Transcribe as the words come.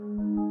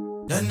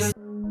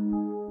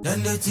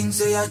Then they think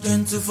say I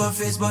gentle for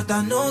face, but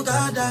I know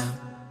God.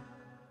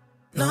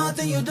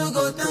 Nothing you do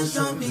go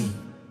tension me.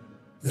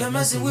 You're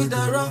messing with the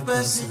wrong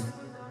person.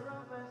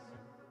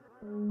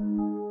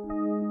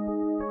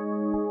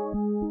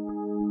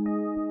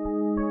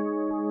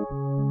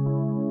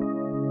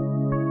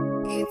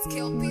 It's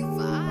Kelpie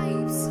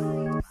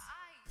Vibes.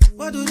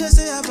 What do they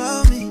say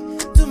about me?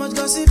 Too much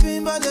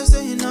gossiping, but they're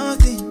saying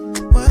nothing.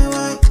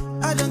 Why?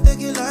 I don't take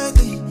it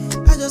lightly.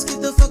 I just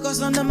keep the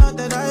focus on the mouth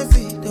that I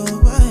feed. Oh,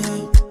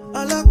 why?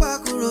 I like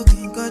Bakuro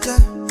King Kaja.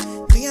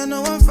 Me, I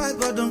know one fight,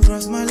 but don't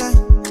cross my line.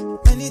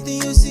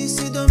 Anything you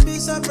see, don't be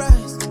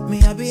surprised.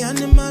 Me, I be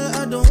animal,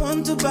 I don't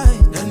want to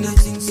bite. Then they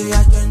think say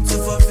I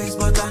gentle for face,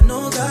 but I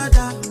know God.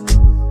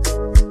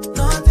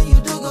 Nothing you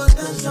do go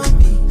tension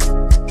me.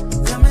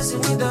 You're messing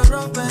with the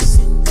wrong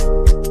person.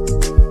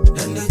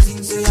 Then they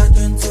think say I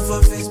gentle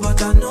for face,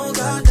 but I know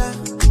God.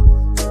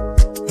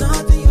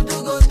 Nothing you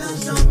do go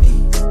tension me.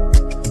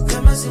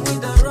 You're messing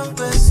with the wrong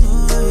person.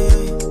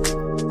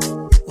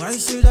 Why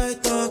should I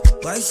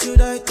talk? Why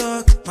should I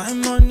talk? My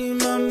money,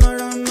 mama,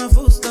 I'm a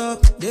full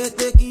stop. They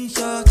taking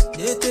shots.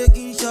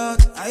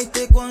 I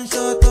take one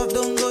shot of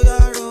don't go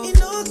yaro. You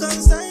know,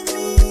 consign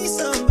me,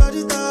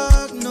 somebody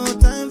talk. No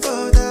time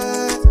for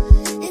that.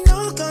 You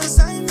know,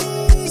 consign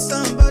me,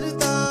 somebody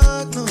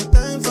talk. No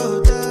time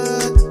for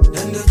that.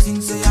 Then they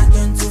think say I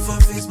gentle for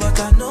face, but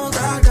I know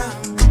God.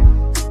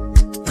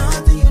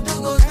 Nothing you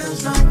do go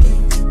tension me.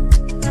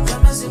 You're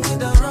messing with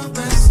the wrong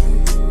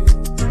person.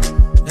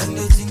 Then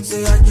they think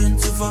say I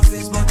gentle for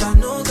face, but I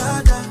know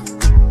God.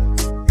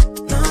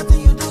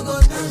 Nothing you do go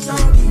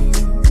tension me.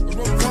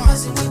 You're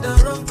messing with the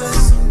wrong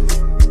person.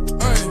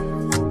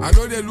 I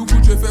know they look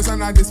at your face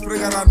and I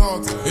display or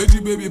not. AG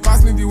baby,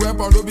 pass me the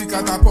weapon, don't be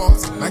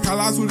catapult. Like a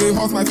last who they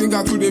hot, my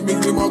finger to they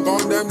make them all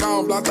gun them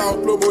down. Blast out,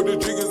 promo the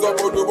triggers up,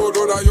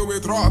 now you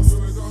with trust.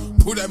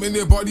 Put them in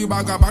the body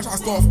bag, a bunch of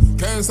stuff.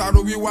 Can't start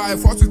to be why I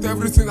fought with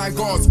everything I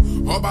got.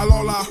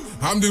 Obalola,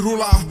 I'm the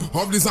ruler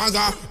of the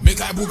Zanga.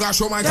 Make I booga,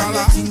 show my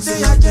color. They think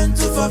say I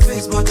gentle for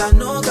face, but I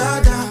know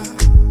God.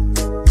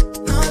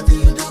 Nothing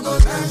you do go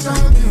tension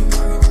me.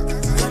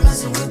 You're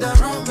messing with the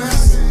wrong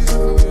person.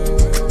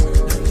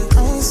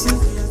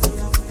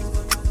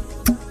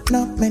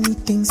 Not many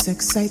things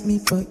excite me,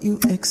 but you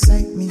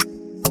excite me.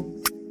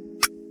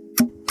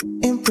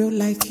 In real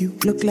life, you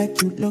look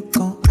like you look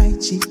on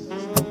IG.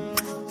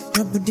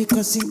 Your body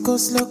cause it go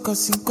slow.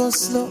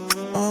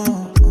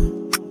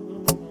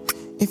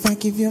 If I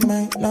give you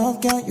my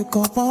love, girl, you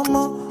go one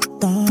more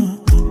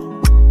time.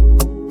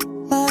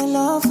 My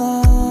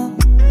lover,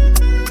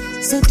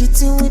 say the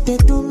thing we they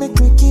do make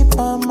me keep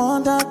them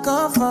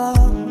undercover.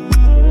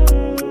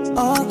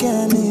 Oh,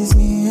 girl, it's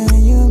me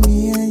and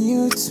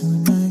you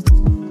tonight.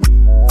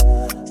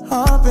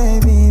 Oh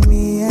baby,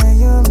 me and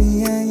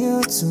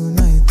you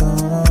tonight.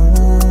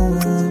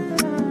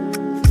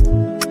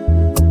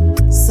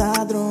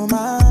 Sad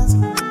romance.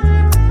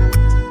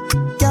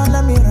 Girl,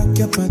 let me rock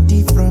your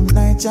body from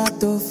Niger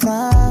to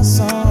France.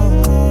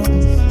 Oh.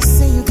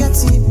 Say you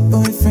get it,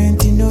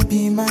 boyfriend, you know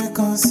be my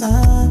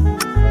concern.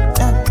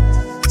 Yeah.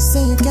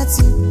 Say you get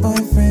it,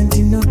 boyfriend,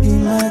 you know be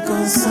my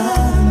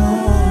concern.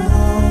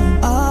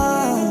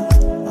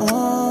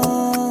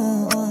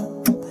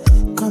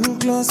 Come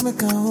close,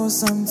 make I hold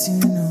something,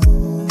 no.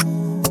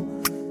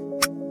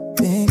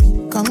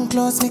 Baby, come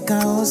close, make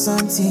I hold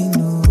something,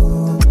 no.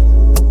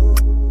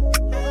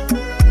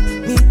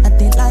 Me, I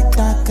did like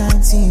that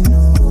kind thing,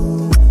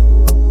 no.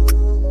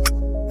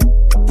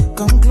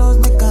 Come close,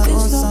 make I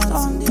hold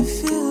something. They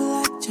feel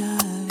like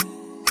jazz.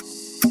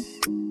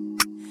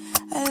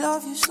 I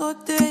love you so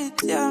they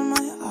tear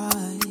my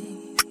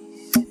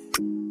eyes.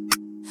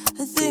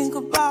 I think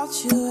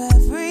about you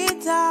every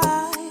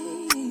time.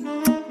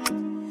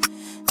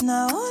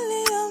 Now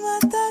only I'm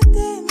at that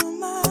day, my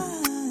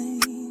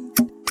mind.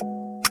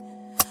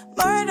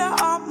 Murder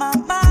on my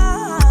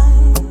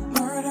mind.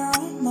 Murder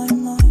on my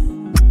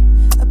mind.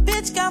 A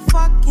bitch can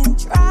fucking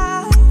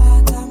try.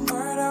 I got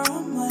murder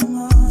on my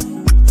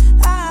mind.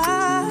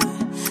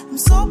 I'm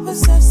so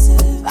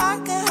possessive, I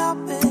can't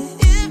help it.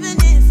 Even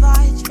if I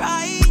try.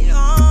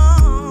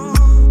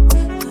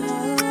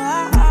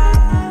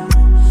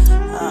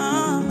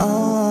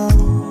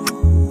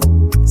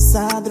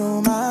 Sad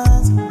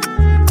romance.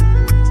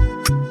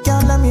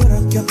 Girl, let me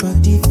rock your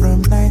body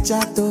from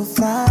Niger to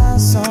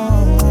France.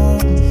 Oh.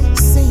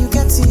 Say you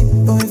get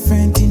it,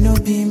 boyfriend, you know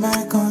be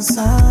my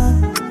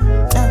concern.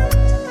 Yeah.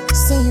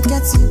 Say you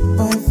get it,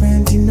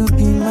 boyfriend, you know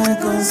be my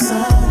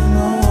concern.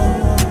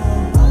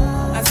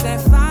 Oh. I said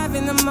 5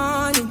 in the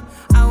morning,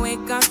 I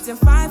wake up to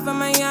 5 for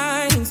my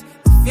yearnings.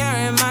 The fear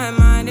in my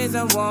mind is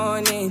a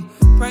warning.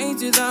 Pray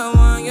to the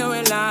one you're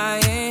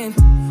relying.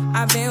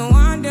 I've been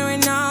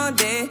wandering all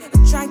day. I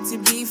tried to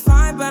be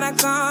fine, but I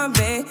can't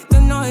be. The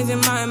noise in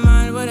my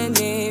mind wouldn't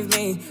leave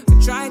me. I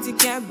tried to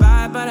get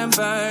by, but I'm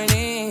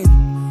burning.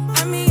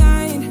 And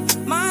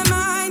behind my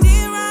mind,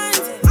 it runs.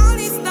 All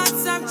these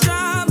thoughts have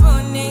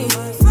troubled me.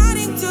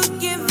 Fighting to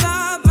give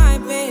up my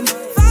pain.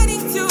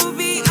 Fighting to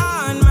be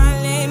on my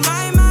lane.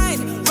 My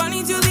mind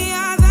running to the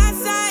other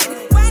side.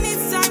 When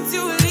it's time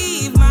to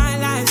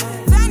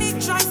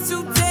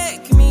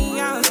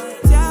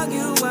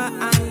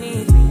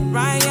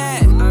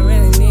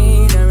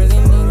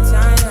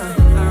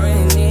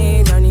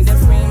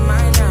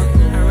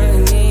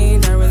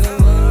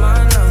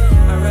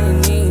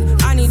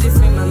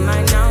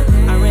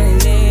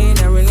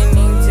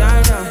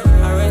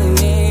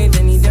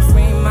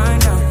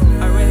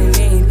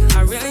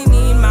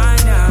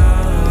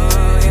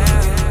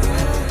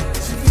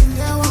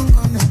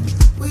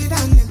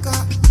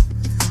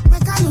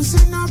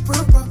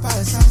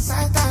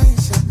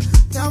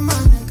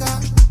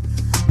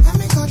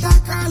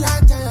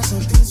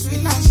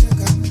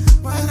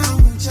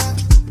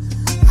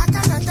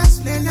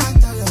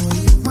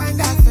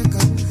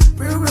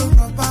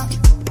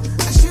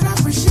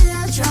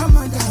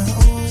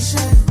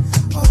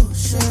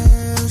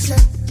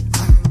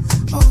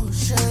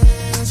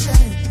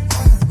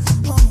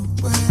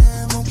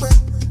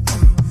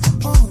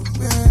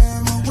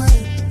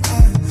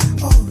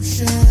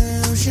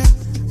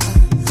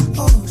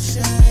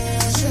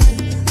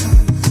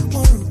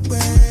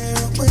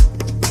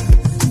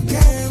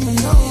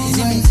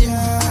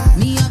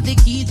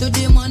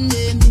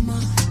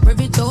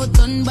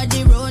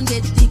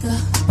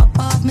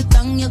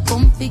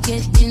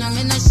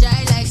me no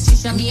shy like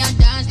Shisha. Me a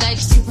dance like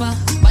stripper.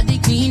 Body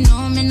clean,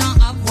 no, me no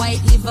have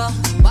white liver.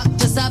 Back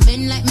just a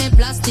bend like me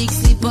plastic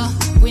slipper.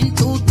 Win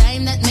 2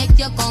 times, that make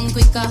you come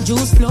quicker.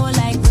 Juice flow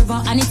like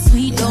river, and it's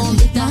sweet, don't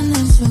bitter.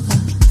 And sugar,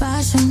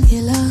 fashion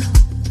killer.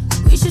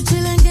 We should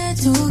chill and get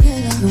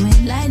together. You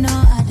ain't like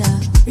no other,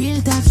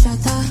 real top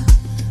shatter.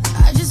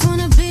 I just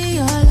wanna be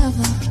your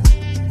lover.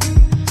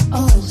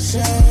 Oh,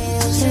 shit,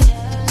 oh, shit.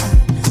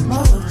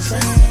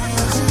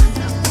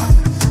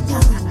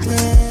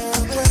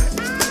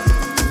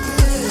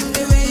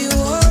 The way you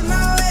hold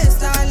my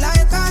waist, I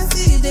like I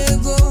see they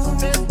go.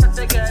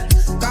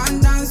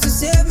 Can't dance to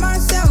save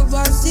myself,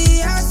 but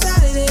see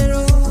outside the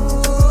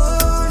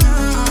road.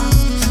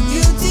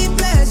 Beauty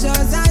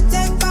pleasures, I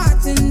take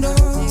part in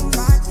those.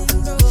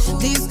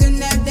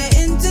 Disconnect the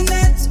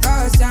internet,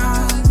 cause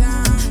I'm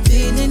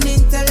feeling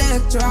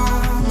intellectual.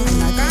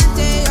 And I can't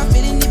tell you're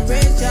feeling the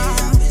pressure.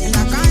 And I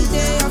can't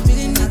tell you're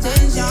feeling the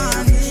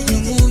tension. You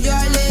move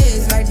your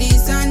legs like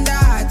this and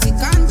that. It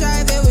can't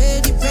drive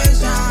away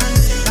depression.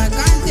 I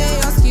can't tell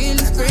your skill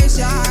is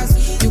precious.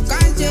 You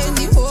can't change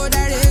the whole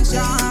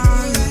direction.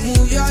 You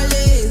move your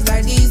legs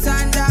like this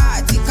and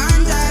that. It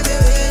can't drive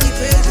away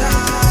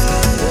depression.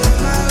 Hold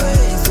my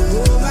waist,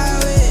 hold my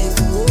waist,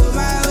 hold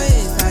my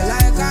waist. I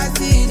like I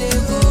see they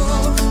go.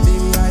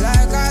 Baby, I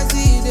like I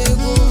see they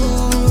go.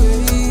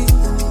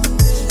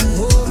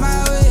 Hold my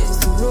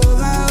waist, hold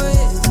my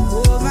waist,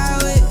 hold my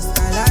waist.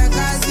 I like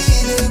I see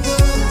they go.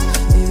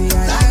 Baby, I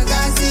like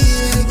I see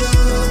they go.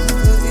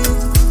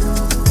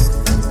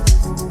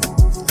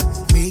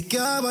 Make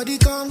your body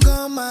come,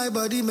 my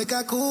body make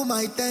her cool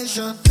my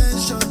tension.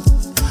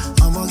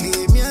 I'ma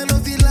give me a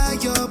love feel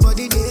like your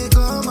body, they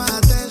call my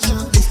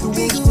attention. It's the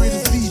world's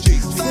greatest DJ,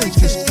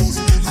 Focus.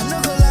 I no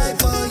go lie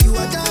for you,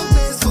 I don't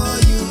place for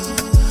you.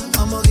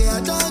 I'ma get a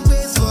dog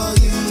place for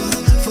you.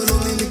 Follow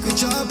me, make we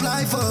chop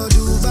life for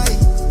Dubai.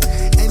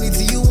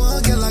 Anything you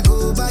want, girl, I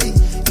go buy.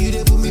 You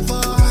they put me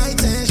for high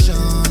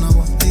tension.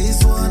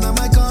 This one of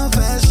my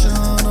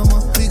confession.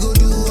 We go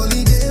do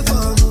holiday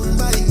for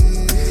Mumbai.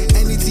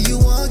 Anything you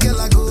want, girl,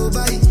 I go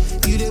buy.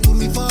 You they put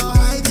me for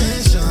high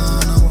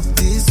tension.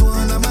 This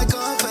one of my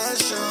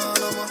confession.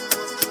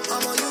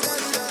 You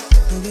got it.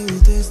 I give you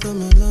taste of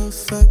my love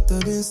fact.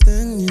 I've been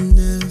standing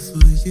there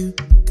for you.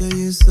 Girl,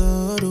 you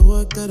saw the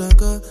work that I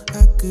got.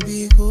 I could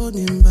be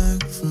holding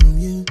back from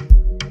you.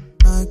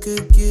 I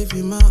could give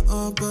you my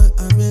all, but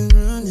I've been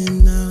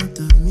running out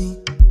of me.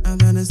 I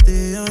gotta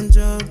stay on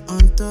job,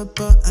 on top,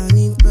 but I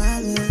need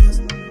balance.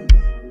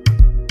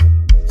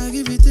 I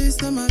give you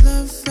taste of my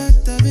love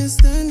fact. I've been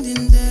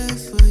standing there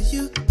for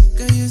you.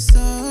 Girl, you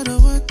saw the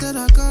work that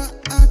I got.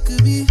 I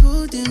could be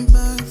holding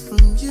back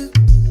from you.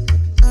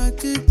 I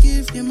could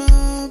give you my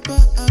all,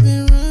 but I've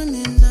been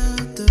running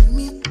out of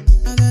me.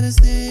 I gotta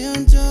stay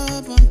on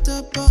job, on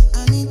top, but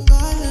I need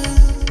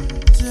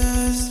balance.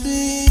 Just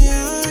be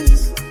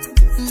honest.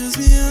 Just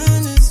be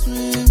honest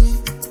with me.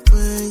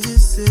 When you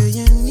say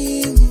you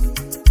need me,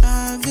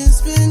 I've been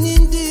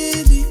spending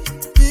daily.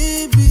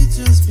 Baby,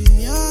 just be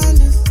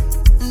honest.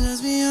 And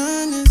just be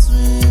honest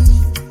with me.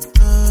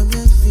 I've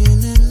been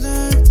feeling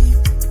lucky.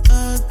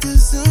 I'll do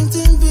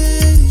something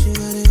big. She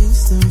got an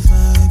instant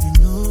vibe, you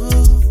know.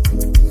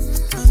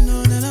 I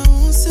know that I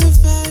won't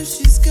survive.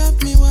 She's got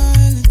me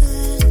wildin'.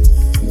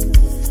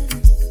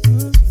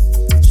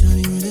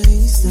 Johnny with an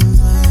instant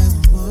vibe,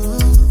 whoa.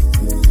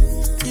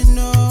 You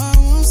know I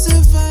won't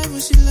survive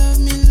when she love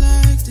me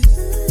like this.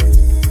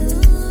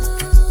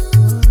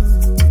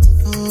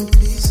 I want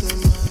peace of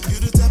mind. You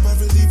the type I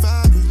really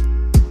vibe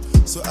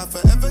with, so I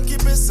forever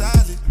keep it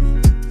solid.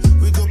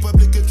 We go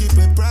public and keep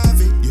it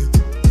private, yeah.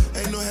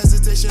 Ain't no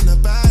hesitation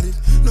about it,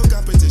 no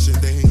competition.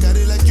 They ain't got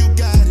it like you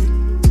got it,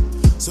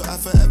 so I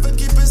forever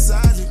keep it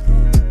solid.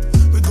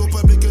 We go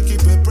public and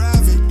keep it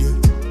private,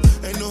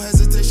 yeah. Ain't no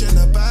hesitation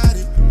about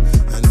it.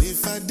 And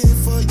if I did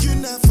for you,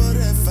 not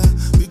forever.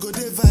 We go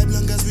day vibe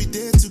long as we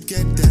did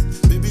together.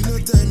 Baby, no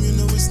time, you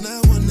know it's now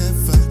or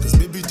never. Cause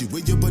baby, the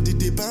way your body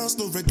they bounce,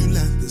 no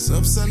regular. There's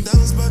ups and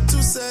downs, but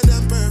too sad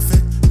and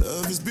perfect.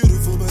 Love is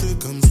beautiful, but it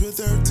comes with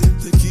hurting.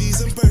 The keys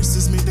and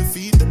purses may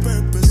defeat the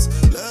purpose.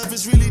 Love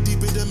is really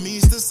deep, it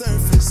meets the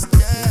surface.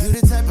 Yeah. You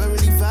the type I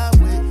really vibe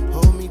with.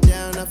 Hold me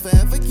down, I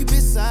forever keep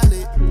it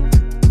solid.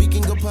 We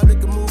can go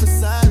public and move in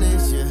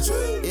silence, yeah.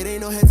 It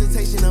ain't no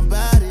hesitation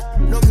about it.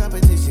 No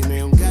competition, they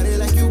don't got it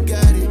like you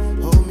got it.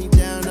 Hold me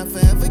down, I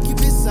forever keep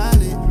it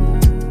solid.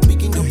 We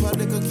can go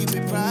public or keep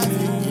it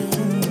private,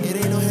 yeah. It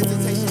ain't no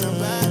hesitation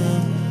about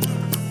it.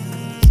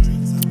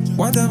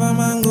 Whatever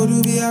man go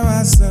to be a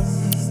ransom.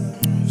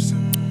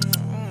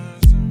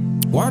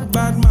 What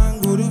bad man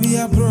go to be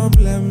a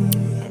problem?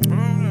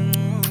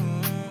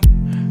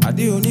 I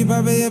the only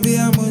baby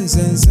a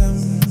monsensem.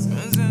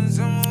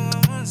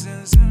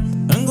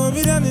 And go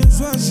be done in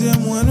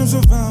swashing one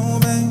so far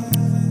away.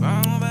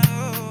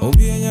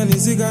 Obi and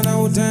Yanisiga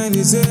now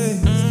tiny say,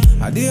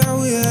 I dear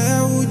we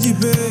are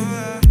Ujipe.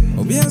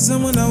 Obi and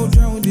someone out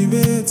drown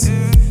debate.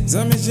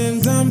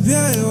 Zamishin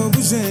Tampia or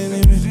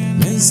Bushen.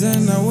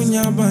 Mention now when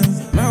you're buying.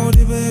 Now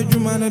the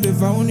bedroom and the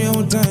found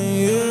your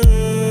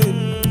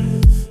time.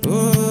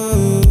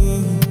 Oh.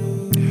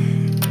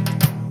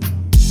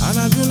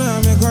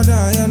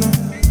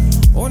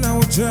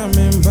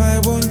 jamming by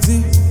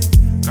Bonti.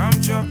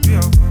 Come chop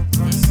your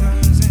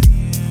concerns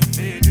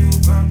and do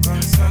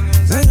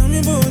concerns. Say I'm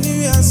in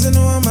Bonnie, I say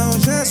no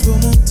amount, just for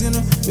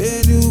Montino.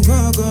 They do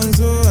concerns,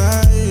 so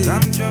I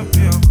come chop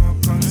your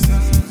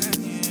concerns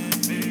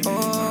and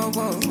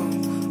oh,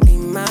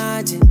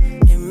 imagine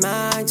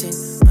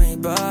my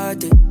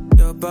body,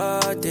 your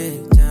body,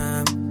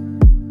 jam,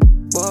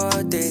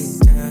 body,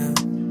 jam.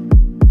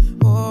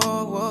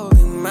 Oh,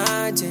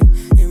 imagine,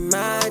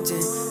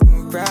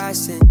 I'm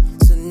crashing,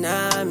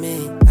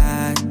 tsunami,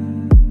 bad,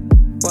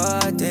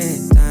 what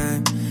a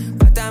time.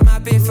 But I'm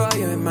happy for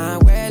you,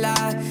 Manuela.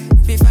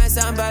 If you find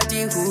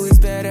somebody who is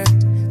better,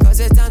 cause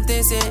it's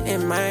something say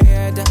in my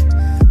head.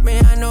 Me,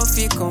 I know if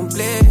you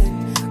complain,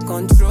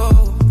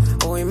 control,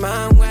 oh,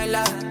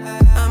 Manuela.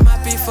 I'm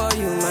happy for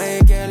you, my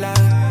girl.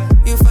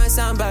 You find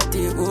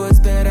somebody who's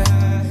better.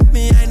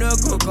 Me, I no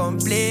go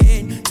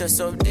complain, just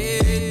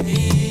update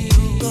me.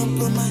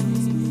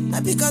 Compromise.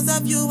 Not because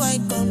of you, I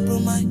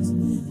compromise.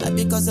 Not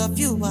because of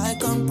you, I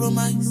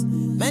compromise.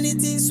 Many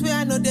things where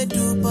I know they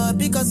do, but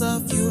because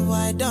of you,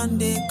 I done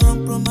they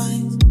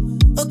compromise.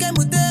 Okay,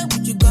 Mute,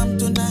 would you come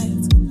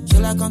tonight?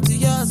 Shall I come to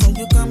yours or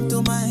you come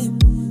to mine?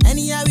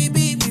 Anyhow we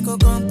be, we go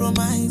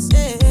compromise.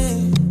 Hey,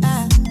 hey,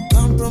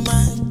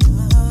 compromise.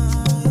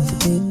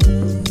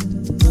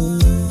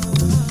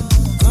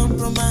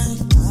 Compromise.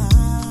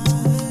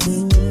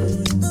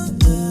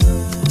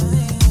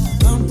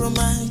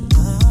 Compromise.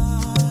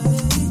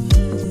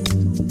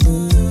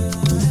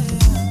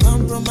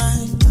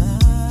 Compromise.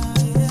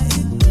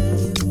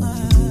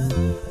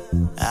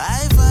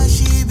 I thought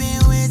she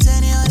been with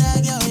any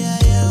other girl,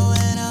 yeah,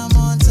 when I'm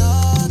on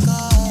tour,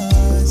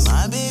 cause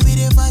my baby,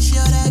 the first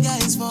other guy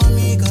is for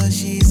me, cause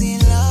she's in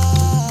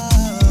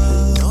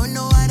love. Don't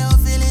know, I don't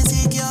feel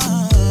insecure,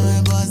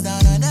 I bust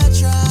down on the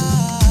track.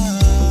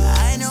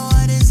 I know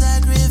all the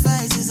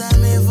sacrifices I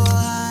made for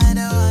her,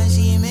 the one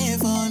she made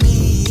for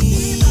me.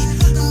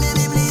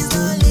 Baby, please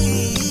don't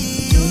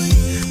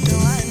leave, the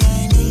one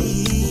I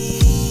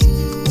need.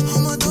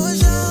 I'm a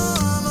doja,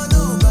 I'm a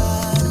doba,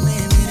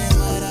 maybe they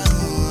matter.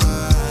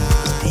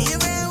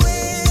 Even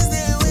ways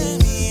they with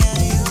me,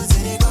 and you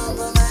say they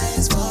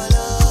compromise for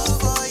love,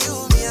 for you,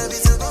 me, I be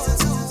so good.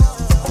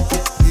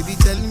 Baby,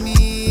 tell me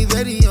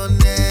very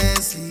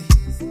honestly,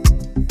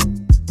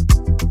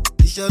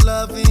 is your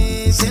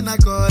loving, say not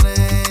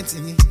current to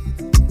me.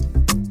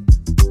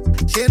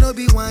 She no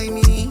be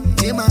whiny,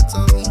 name my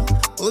tummy,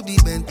 oh the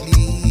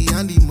Bentley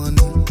and the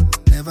money.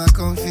 Never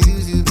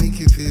confuse you, make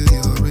you feel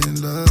you're in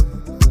love.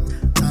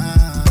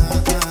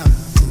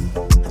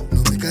 No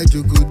make I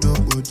joke, no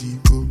body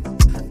go.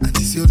 And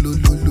this your lo,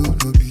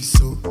 no be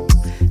so.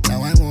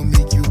 Now I won't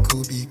make you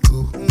go be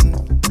go.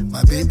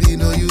 My baby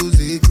no use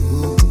it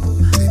go.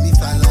 Let me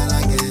fall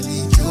like a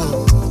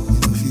Joe. You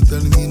know if you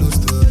tell me no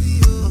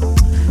story, oh.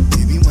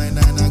 Baby my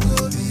nana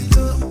go be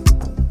low.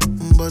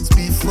 But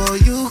before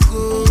you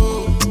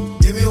go,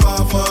 give me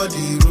one for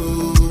the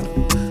road.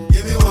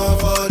 Give me one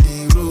for the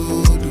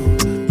road.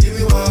 Oh. Give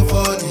me one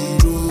for the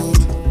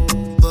road.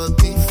 But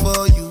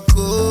before you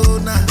go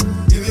now,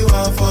 give me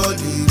one for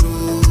the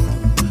road.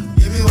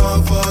 Give me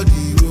one for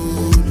the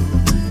road. Oh.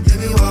 Give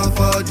me one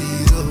for the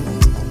road.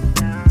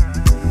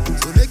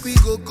 So make we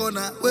go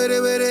corner, were.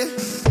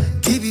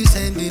 Keep you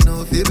sending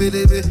off, baby.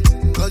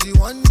 Cause you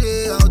one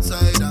day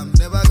outside, I'm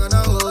never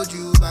gonna hold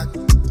you back.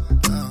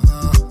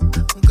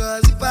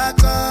 Cause if I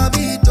come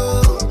it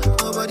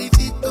nobody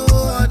fit to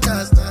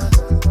understand.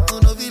 Oh,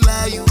 no, feel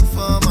like you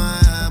for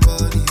my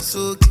body. It's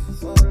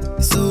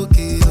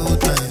okay, no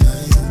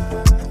time.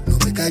 No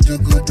make I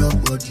joke, go drop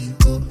body,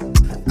 go.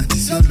 And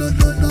this your no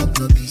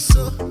be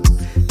so.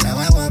 Now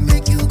I want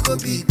make you go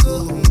be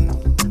go.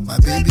 My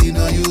baby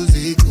no use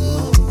it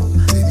go.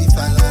 Baby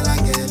fall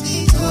like a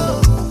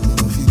Joe.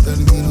 No fit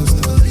tell me no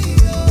story.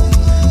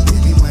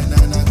 Baby my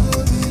nana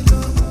go be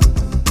low.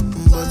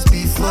 But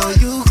before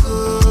you go,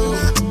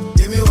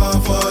 give me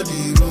one for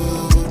the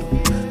road.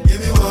 Give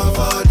me one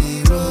for the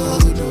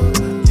road.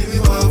 Give me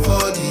one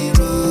for the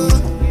road.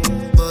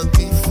 But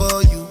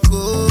before you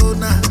go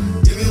now,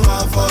 give me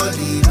one for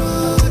the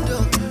road.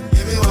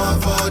 Give me one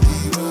for the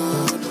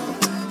road.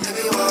 Give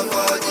me one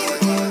for the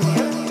road.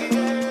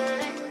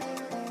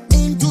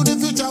 Into the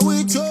future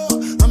with you,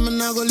 I'm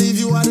not gonna leave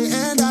you at the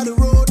end of the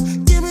road.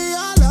 Give me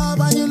your love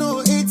and you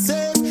know it's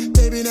safe.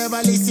 Baby,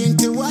 never listen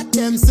to what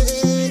them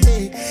say.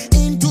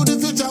 Into the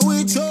future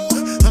with you,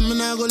 I'm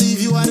not gonna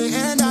leave you at the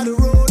end of the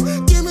road.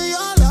 Give me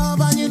your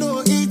love and you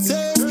know it's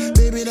safe.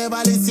 Baby,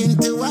 never listen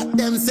to what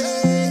them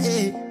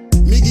say.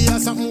 Me give her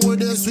something with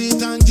the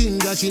sweet and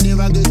ginger. She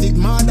never get it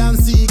more than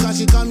see. Cause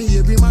she come here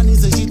every morning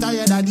say she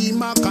tired of the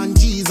mac and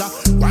cheese.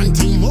 One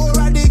thing more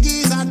of the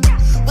geezer.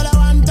 But I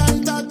want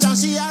time touch and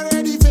she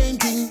already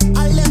fainting.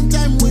 All them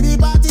time we be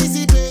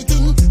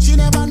participating. She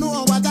never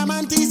know what I'm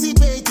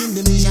anticipating.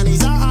 The mission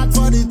is hard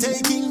for the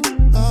taking.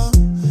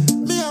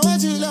 Me I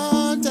watch you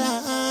long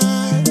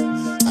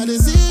time. I dey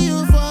see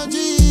you for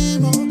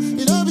dream.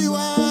 You don't be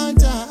one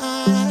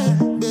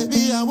time.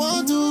 Baby, I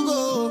want to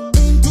go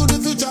into the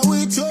future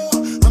with you.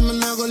 I'm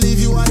not gonna leave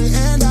you at the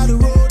end of the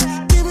road.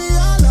 Give me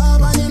your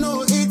love and you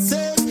know it's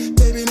safe.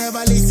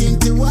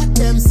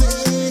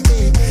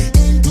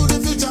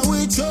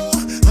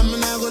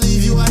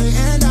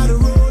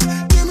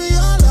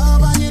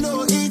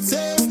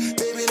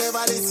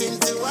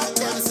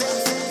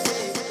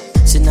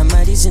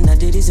 reason, I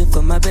the reason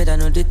for my bed. I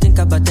know they think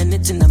about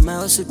anything, I'm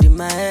also in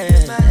my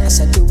head.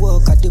 As I do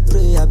walk, I do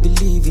pray, I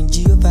believe in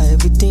Jehovah.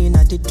 Everything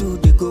I do,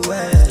 they go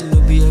well. It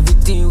no be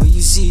everything when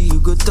you see,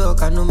 you go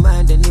talk. I no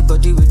mind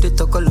anybody with the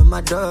talk all on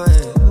my door.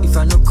 If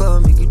I no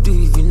come, make you do.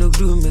 If you no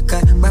do, make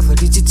I buy for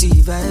the GT.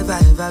 If I ever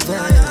vex.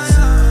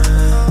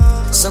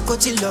 So go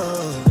to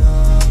love.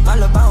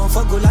 All about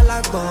for go la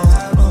la bon.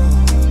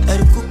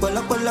 Eriku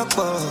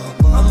pọ̀lọpọ̀lọpọ̀.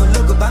 Ọmọ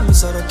ológo bá mi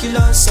sọ̀rọ̀ kí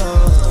ló ń sọ.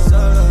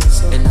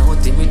 Ẹ̀nà àwọn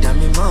tèmi dá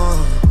mi mọ́.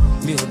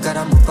 Mi ò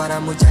kára mo para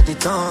mo jáde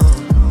tán.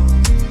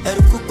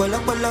 Eriku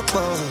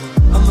pọ̀lọpọ̀lọpọ̀.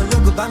 Ọmọ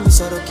ológo bá mi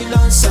sọ̀rọ̀ kí ló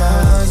ń sọ.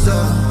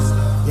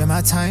 Yeah,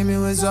 my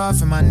timing was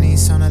off and my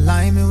knees on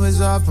alignment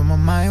was off, but my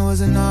mind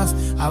wasn't off.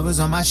 I was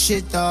on my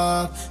shit,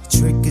 dog. The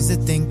trick is to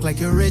think like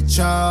you're rich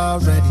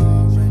already.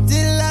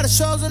 Did a lot of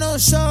shows with no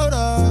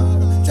shoulder.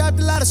 Dropped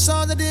a lot of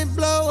songs that didn't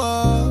blow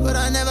up, but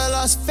I never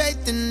lost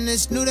faith in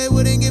this. Knew they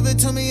wouldn't give it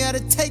to me, had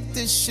to take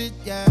this shit,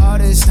 yeah. All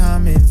this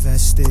time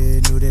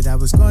invested, knew that I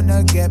was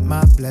gonna get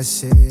my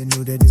blessing.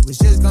 Knew that it was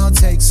just gonna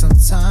take some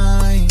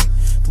time,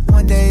 but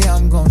one day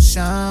I'm gonna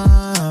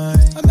shine.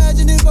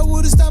 Imagine if I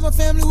would've stopped, my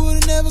family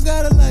would've never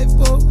got a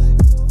lifeboat.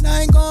 Now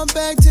I ain't going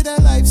back to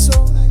that life, so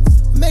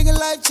I'm making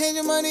life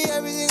changing money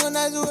every single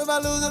night. So if I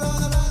lose it,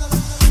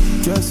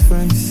 just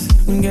friends.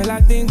 Girl,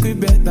 I think we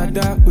better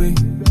that way.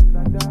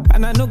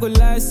 And I no go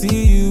lie,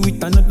 see you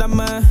with another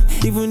man.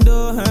 Even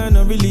though I'm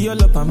not really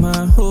all up on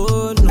my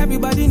hold. No.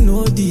 Everybody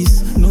know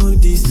this, know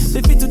this.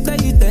 They fit to tell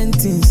you 10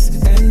 things,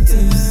 10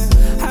 things.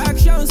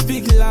 Actions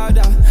speak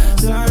louder,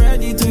 so I'm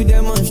ready to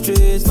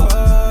demonstrate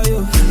for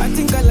you. I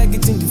think I like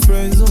it in the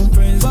friend zone,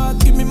 but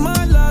give me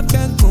my love,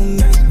 then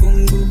Congo.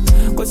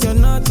 Cause you're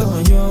not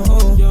on your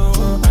own.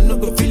 I no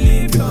go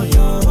believe you on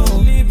your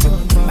own.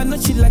 I know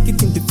she like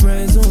it in the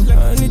friend zone.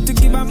 I need to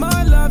give her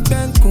my love,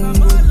 then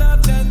Congo.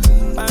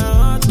 I'm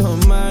not on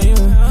my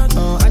own.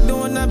 I don't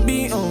wanna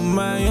be on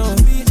my own.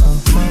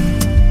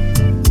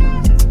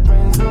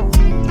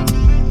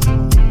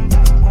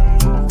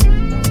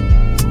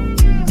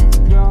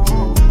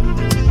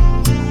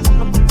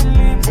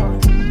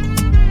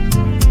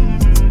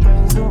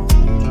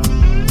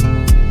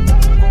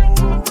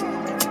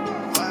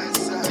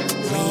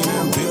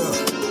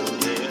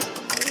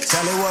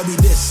 Be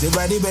this,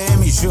 everybody bear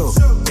me show.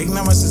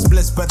 Ignorance is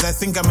bliss, but I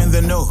think I'm in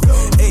the know.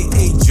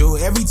 Hey, Joe,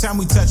 every time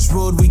we touch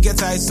road, we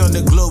get ice on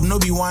the globe. No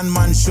be one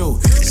man show.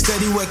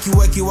 Steady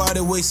worky while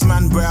the waste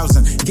man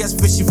browsing. Gets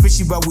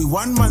fishy, but we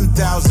 1,000.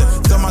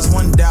 Thomas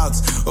one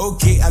doubts.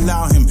 Okay,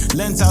 allow him.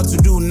 Learns how to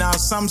do now.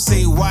 Some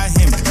say why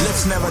him.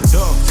 Lips never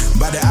talk,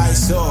 but the eyes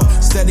saw.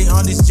 Steady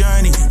on this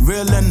journey,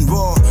 real and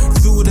raw.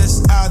 Through this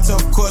art,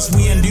 of course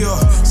we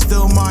endure.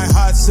 Still my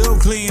heart so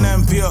clean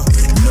and pure.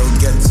 No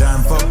get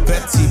time for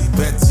petty.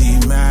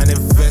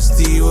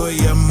 Manifesti, oh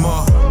yeah,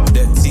 more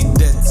dirty,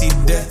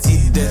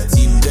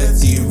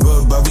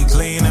 road, but we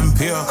clean and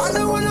pure. I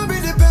don't wanna be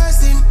the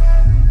person.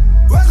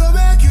 We're gonna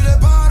make you the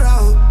part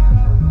out.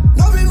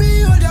 No be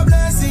me or your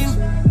blessing.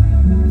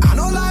 I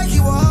don't like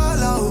you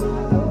all out.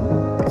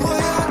 My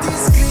heart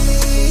is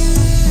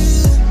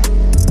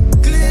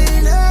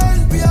clean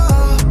and pure.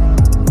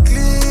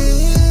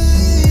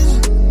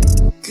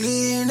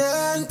 Clean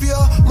and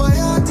pure. My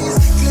heart is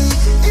clean.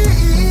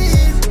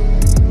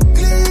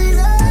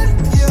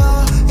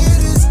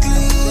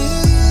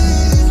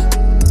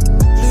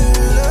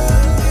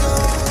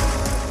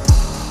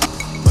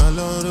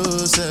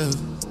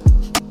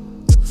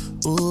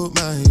 Oh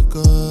my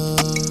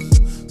God,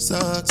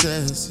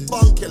 success.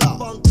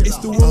 It's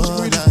the world's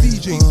greatest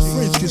DJ,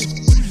 French kiss.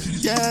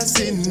 Yes,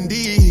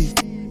 indeed.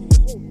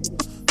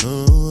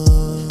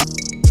 Oh,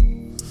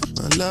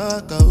 my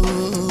luck,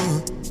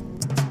 oh.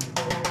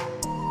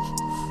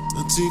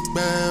 The tick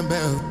bam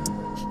bell,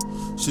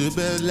 she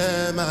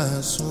belle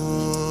my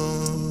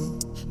son.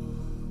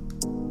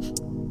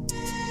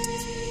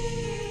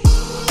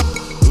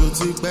 The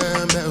tick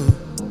bam bell,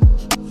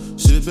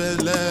 she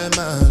belle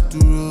my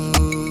tour.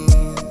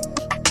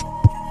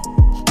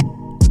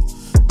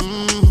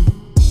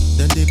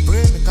 Then they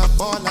pray, make a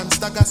ball and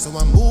stagger, so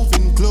I'm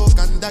moving cloak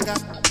and dagger.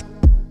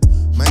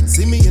 Might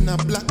see me in a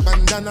black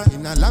bandana,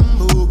 in a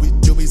Lambo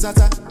with Joey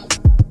Zaza.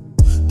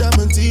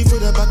 Diamond teeth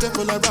with a bucket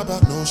full of rubber,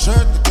 no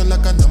shirt looking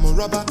like a namo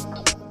rubber.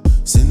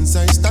 Since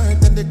I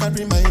started, they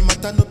carry my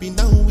matter, no be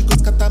now we go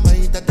scatter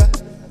my dada.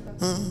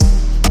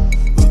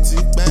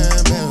 Boutique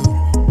bam bam,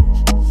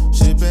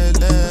 she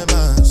belle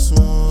my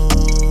son.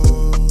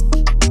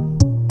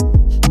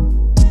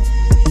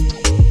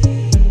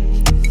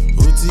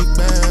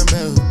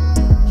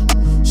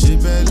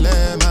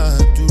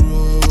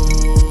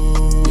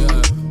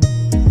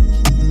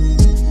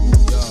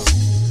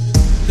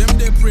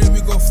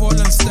 Fall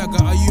and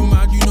stagger, are you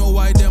mad? You know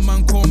why them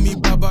man call me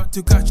Baba?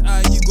 To catch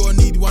eye, you gon'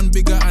 need one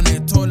bigger and a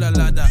taller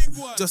ladder.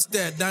 Just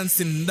there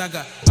dancing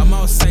dagger. I'm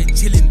outside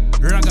chilling,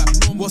 ragga.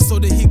 What's all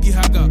the higgy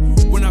hagger?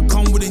 When I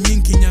come with a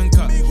yinky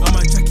yanka, and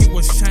my jacket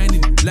was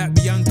shining like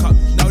Bianca.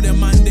 Now them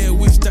man there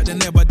wish that they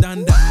never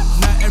done that.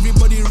 Now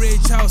everybody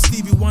rage out,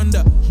 Stevie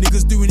Wonder.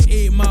 Niggas doing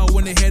 8 mile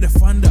when they hear the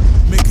thunder.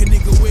 Make a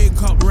nigga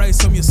wake up,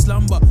 rise from your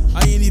slumber.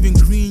 I ain't even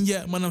green yet.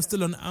 yet, man, I'm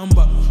still on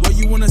amber. Where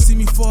you wanna see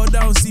me fall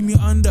down, see me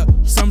under.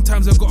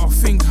 Sometimes I gotta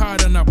think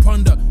hard and I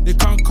ponder. They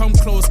can't come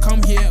close,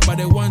 come here, but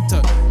they want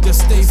to.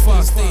 Just stay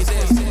far, stay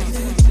there.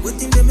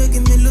 Waiting, they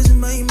making me lose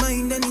my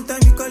mind.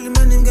 Anytime you call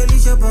my name, girl,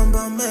 it's your bam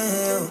bam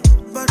mail.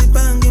 Body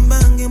banging,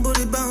 banging,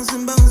 body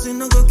bouncing, bouncing.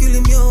 No go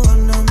killing me, oh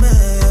no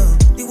mail.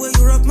 The way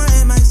you rock my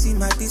MIC,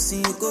 my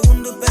DC, you go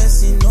on the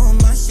best, you know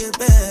my shit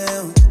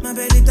bell. My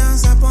belly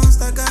dance upon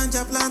sta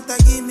ganja planta,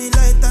 give me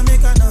light, I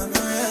make a no.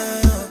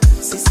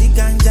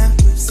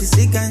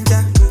 Sissy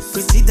ganja,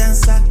 pretty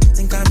dancer,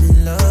 think I'm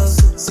in love.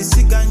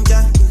 Sissy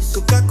ganja,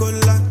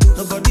 Coca-Cola,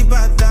 nobody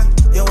better,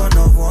 you're one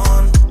of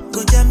one.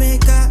 Go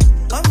Jamaica,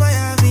 or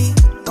Miami,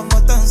 come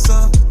on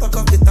dancer, talk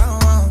of the town.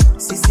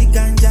 Sissy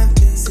ganja,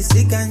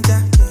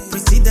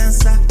 pretty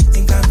dancer,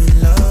 think I'm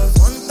in love.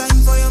 One time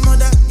for your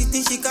mother, the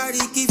thing she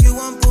carry, if you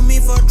want put me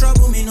for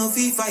trouble, me no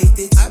fee fight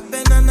it. I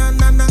been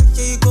na,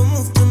 so you go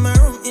move to my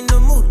room in the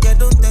mood, yeah,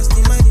 don't test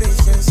in my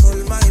patience.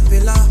 Hold my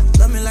pillar,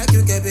 love me like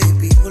you get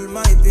baby, hold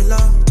my pillar,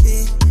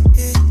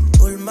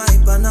 hold my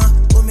banana,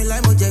 hold me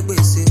like Mojek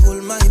Bese,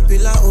 hold my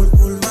pillar, hold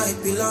my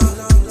pillar.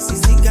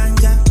 Sissy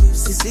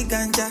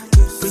ganja,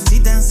 pretty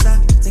dancer,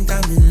 think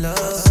I'm in love.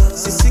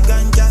 Sissy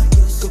ganja,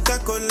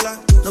 Coca-Cola,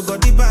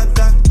 nobody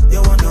better,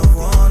 you're one of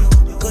one.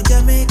 Go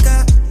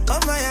Jamaica, or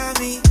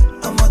Miami,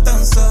 I'm a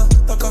dancer,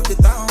 talk of the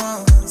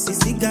town.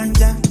 Sissy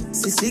ganja,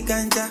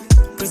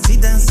 pretty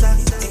dancer,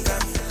 think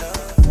I'm in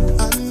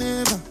love. I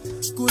never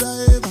could I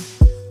ever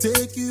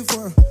take you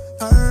for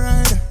a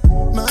ride,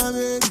 my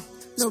baby,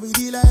 no be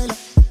Delilah.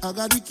 I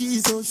got the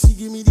keys, so she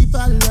give me the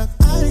padlock.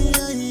 Aye,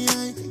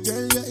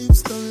 girl, your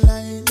hips don't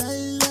lie.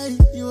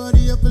 You are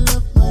the apple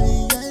of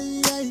my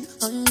eye,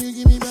 and you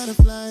give me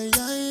butterfly.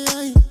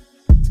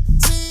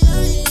 Say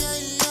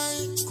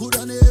could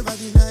I never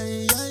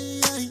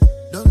deny.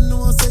 Don't know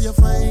what say you're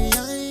fine,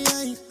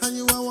 and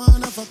you are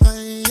one of a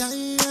kind.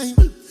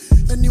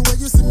 Anyway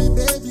you see me,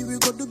 baby, we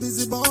go do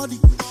busy body.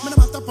 Man,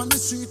 I'm up on the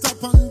street,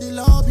 up on the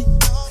lobby.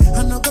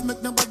 I'm not gonna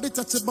make nobody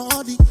touch your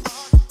body.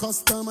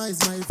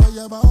 Customize my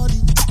fire body.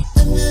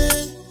 And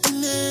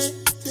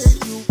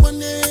take you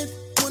one it.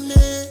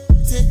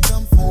 Take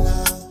them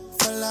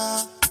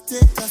falla.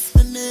 Take us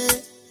spin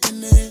it.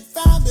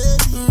 Fire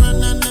baby,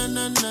 run,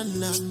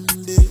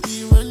 baby,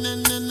 run,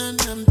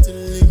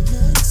 till the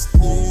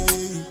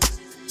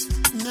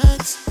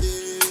next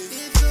day.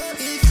 It's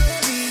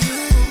only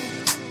you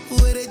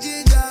with a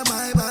ginger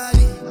my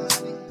body,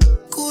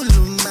 cool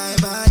my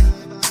body,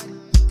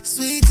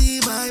 sweetie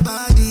my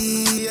body.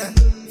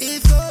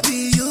 It's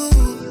only you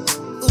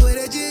with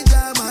a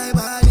ginger my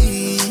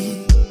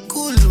body,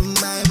 cool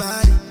my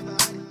body,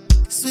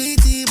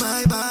 sweetie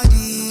my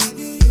body.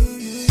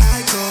 I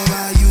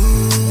cover you.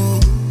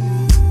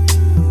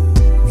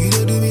 You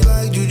don't do me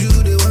like juju,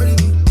 they worry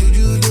me.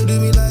 Juju don't do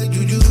me like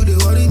juju, they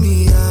worry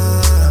me. I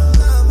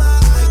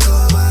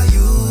cover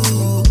you.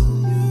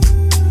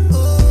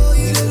 Oh,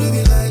 you don't do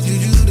me like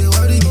juju, they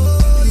worry me.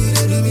 You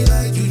don't do me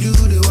like juju,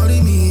 they worry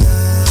me.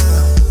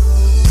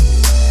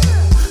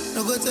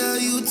 No go tell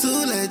you to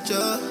let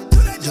you.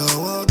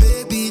 Jawa,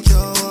 baby,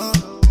 Jawa.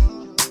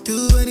 Do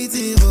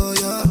anything for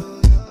you.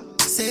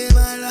 Say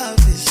my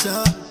love is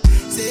sure.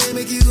 Say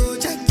make you go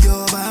check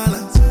your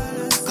balance.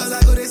 Cause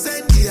I go to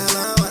send the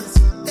allowance.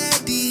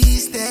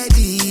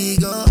 Steady,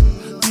 go.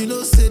 You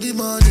know, say the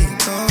money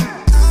come.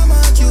 How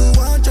much you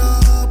want your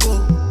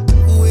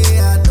way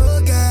I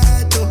don't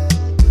get to.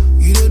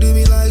 You don't do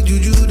me like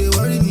juju, they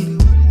worry me.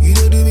 You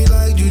don't do me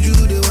like juju,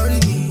 they worry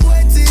me.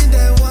 Waiting,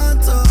 they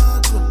want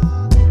talk.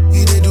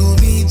 You don't do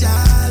me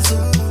jazz.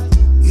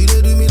 You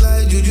don't do me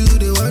like juju,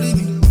 they worry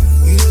me.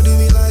 You don't do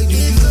me like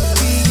juju, they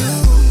worry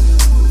me.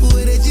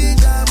 With a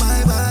ginger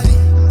my body,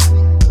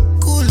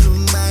 cool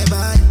my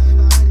body,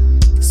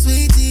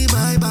 sweetie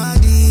my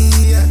body.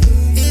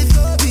 If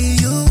no be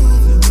you,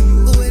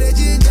 with a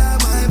ginger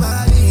my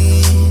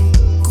body,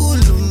 cool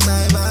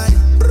my body,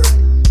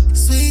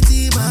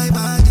 sweetie my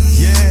body.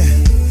 Yeah,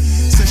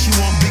 says she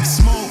want big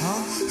smoke.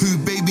 Who,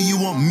 baby, you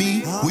want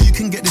me? Well, you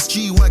can get this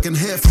G-Wagon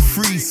here for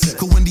free.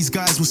 Cause when these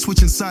guys were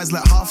switching sides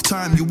like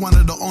halftime, you're one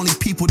of the only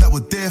people that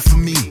were there for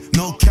me.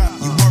 No cap,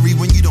 you worry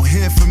when you don't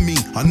hear from me.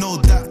 I know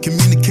that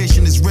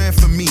communication is rare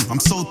for me. I'm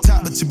so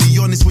tapped, but to be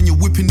honest, when you're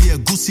whipping the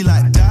agusi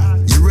like that,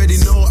 you already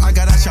know I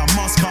got that shit, I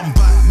must come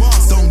back.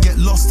 Don't get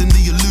lost in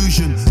the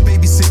illusion.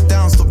 Baby, sit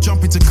down, stop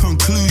jumping to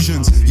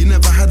conclusions. You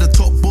never had a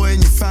top boy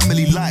in your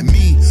family like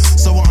me,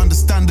 so I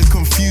understand the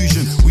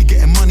confusion. We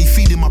getting money,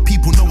 feeding my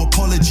people, no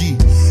apology.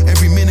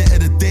 Every minute of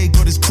the day,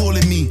 God is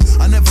calling me.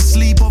 I never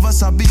sleep, of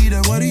us, I be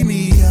there, worry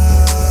me. I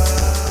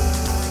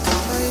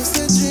used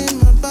to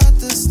dream about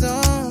the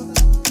storm.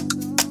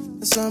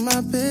 That's why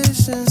my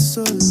patience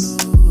so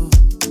low.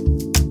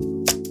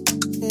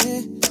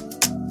 Yeah.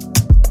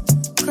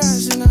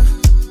 Crashing up,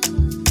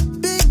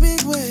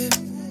 big wave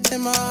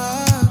in my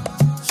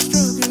heart,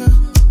 stroking her.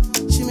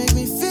 She make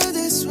me feel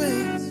this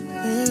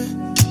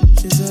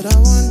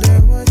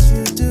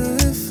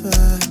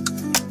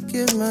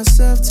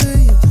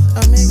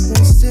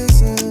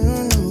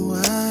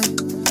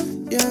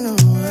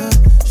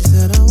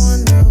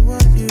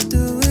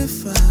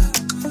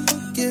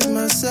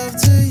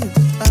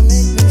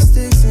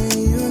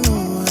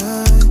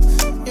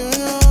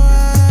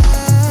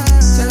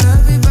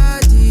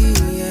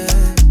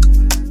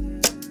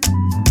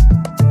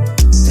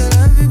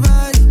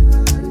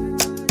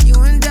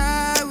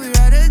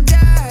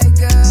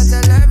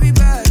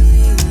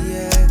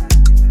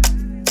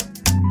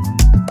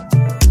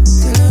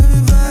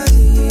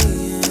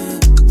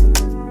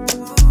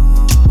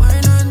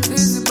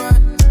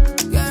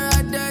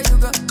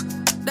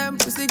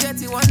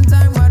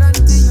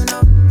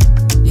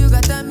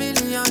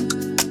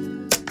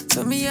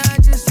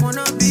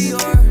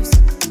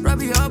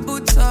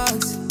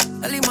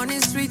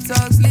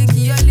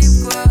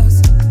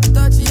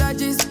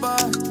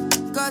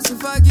cause you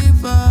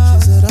forgive her.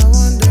 She said, I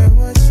wonder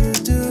what you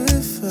do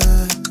if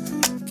I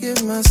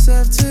give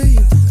myself to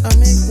you. I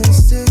make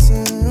mistakes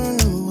and you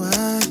know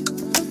why.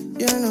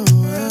 You know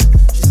why.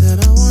 She said,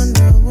 I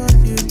wonder what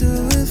you do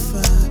if I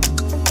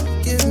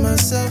give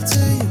myself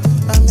to you.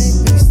 I make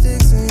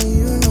mistakes and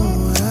you know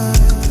why.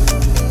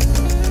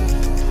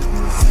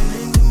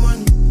 Sending the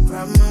money,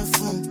 grab my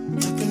phone,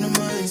 checking on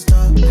my Insta,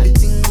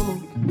 everything go.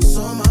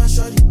 Saw my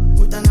shorty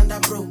with another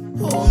bro.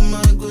 Oh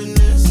my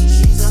goodness,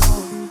 she's a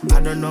hoe. I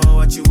don't know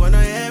what you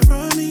wanna hear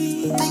from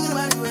me. Thinking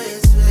about the way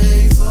it's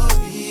way for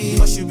me.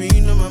 But you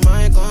been on my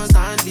mind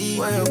constantly.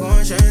 Where your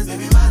conscience,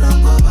 baby, my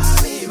don't go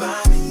by me.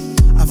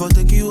 I for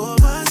take you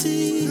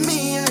overseas.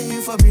 Me and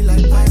you for be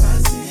like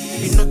privacy.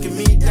 You knocking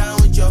me down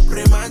with your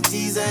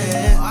premantis.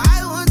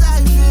 Why would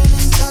I feel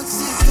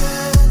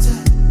intoxicated?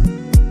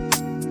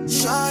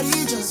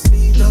 Shorty just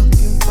be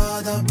looking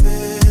for the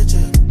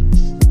paycheck.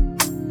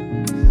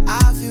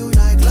 I feel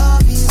like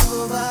love is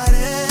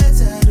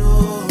overrated,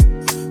 oh.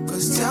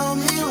 Cause tell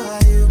me why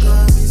you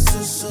got me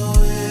so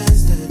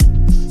wasted,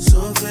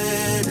 so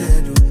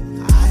faded,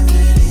 oh. I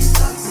feel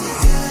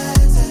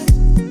intoxicated.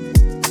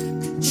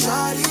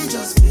 Shawty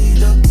just be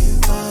looking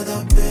for the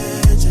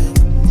paycheck.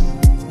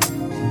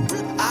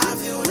 I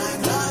feel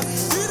like love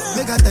is.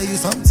 Make I tell you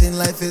something,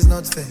 life is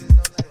not fair.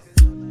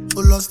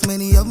 I lost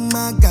many of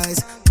my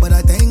guys, but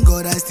I thank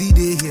God I still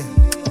dey here.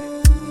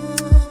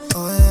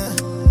 Oh yeah.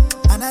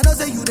 And I know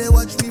say you they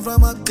watch me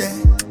from up there.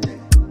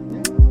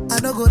 I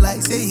don't go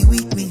like say he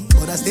weak me,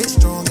 but I stay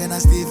strong and I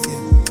stay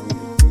fair.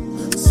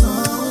 So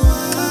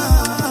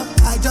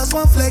I just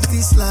want flex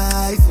this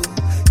life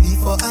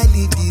before I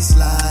live this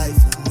life.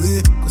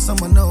 Cause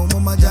someone know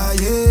Mama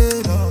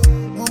Jaye,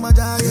 Mama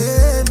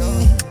Jaye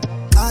me.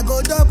 I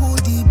go double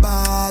the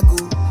bag,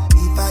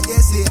 if I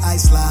just say I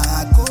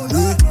slack.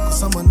 Cause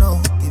someone know,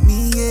 give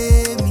me,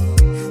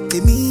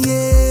 give me,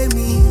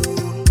 me.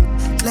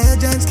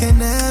 Legends can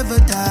never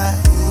die.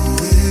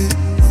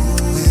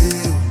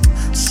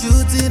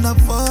 Shooting up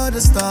for the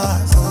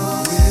stars.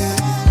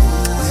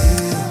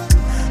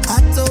 I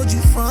told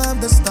you from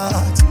the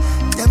start,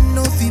 them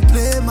no fi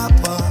play my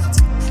part.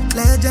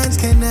 Legends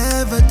can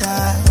never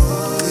die.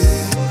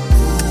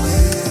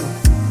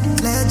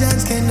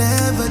 Legends can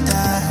never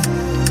die.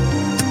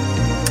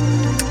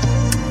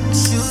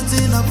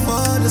 Shooting up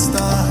for the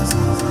stars.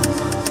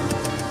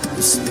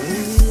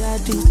 Slowly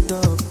at the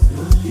top.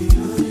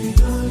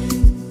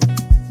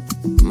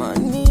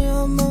 Money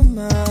on my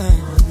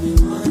mind.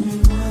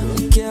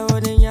 Don't care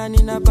what they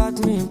yarning about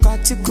me in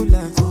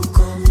particular.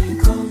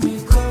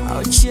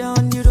 Out here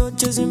on the road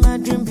chasing my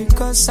dream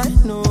because I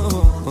know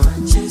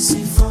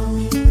chasing for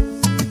me.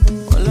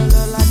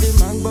 Ololola de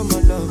mango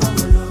molo.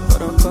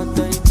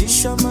 Orokoto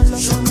idisho molo.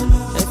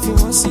 If you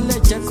want to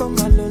let Jack come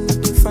alone, no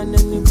to find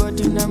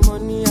anybody na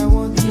money I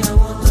want. No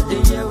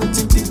they hear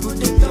waiting people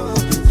they love.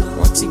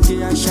 Want to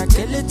get a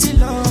shakeleti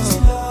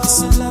love.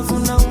 This is love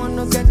when I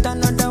wanna get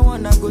another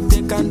one. I go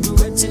take and do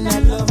waiting I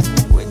love.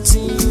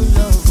 Waiting you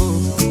love, oh.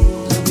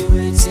 No be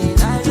waiting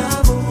I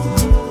love, oh.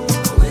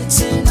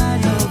 Waiting I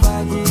love, I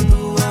go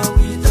do what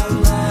we done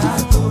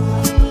like, oh.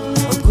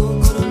 Go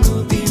no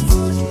be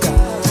vodka.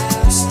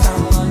 Mr.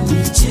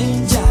 Money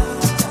Ginger.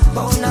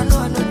 But when I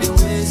know they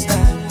waste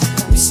time.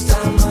 Mr.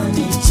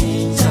 Money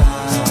Ginger.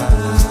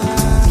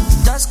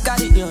 Just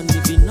carry on,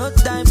 there be no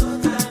time.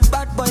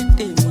 Bad boy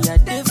day, me I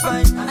dey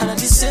fine. And at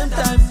the same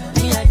time,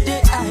 me I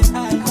dey high.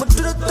 But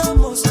to the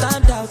top,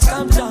 stand out,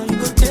 calm down. You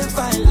go dey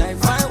fine like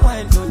fine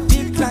wine, no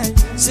decline.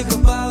 Sick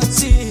about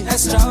it,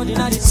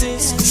 extraordinary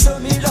things. Show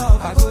me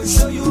love, I go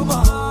show you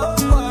more.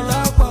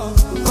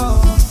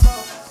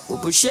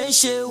 Bo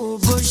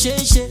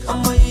sheshe,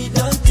 I'ma eat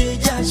don't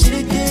take ya.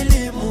 She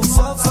dey move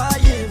for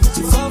fire,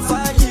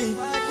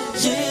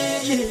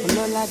 yeah.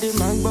 Lola de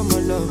mango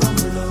molo,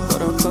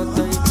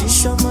 orokoto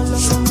idisho molo.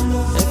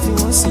 If you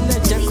want to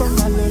let Jack come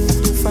alone,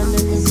 you find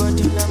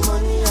anybody na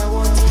money I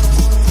want.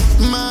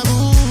 My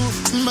boo,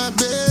 my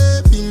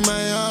baby,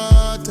 my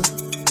heart.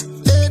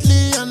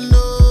 Lately I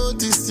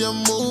notice your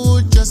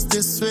mood just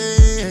this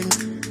way.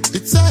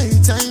 It's high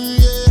time,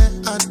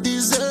 yeah, I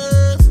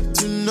deserve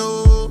to know.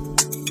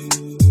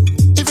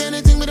 If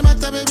anything with the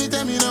matter, baby,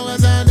 tell me now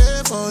as I'm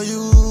there for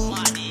you.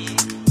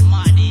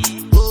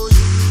 Money. Oh,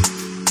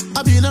 yeah.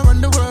 I've been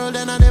around the world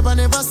and I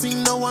never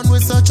seen no one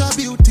with such a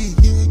beauty.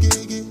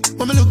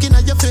 When I'm looking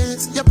at your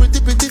face, your pretty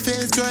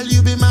face, girl,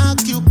 you be my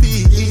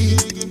cupid.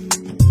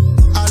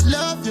 I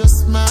love your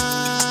smile.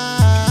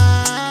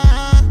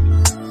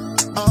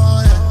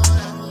 Oh, yeah.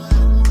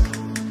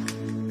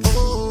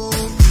 Oh,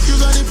 you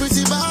got a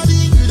pretty body,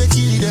 you the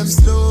kill them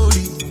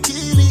slowly.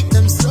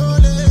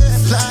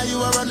 Fly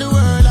you around the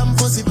world, I'm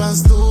pussy pan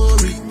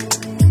story.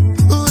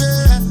 Oh,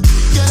 yeah.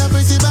 Get a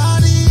pretty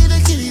body,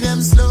 they kill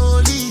them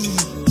slowly.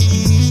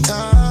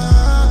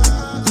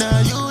 Now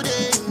you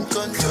they in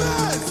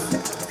control.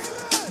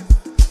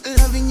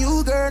 Loving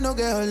you, girl, no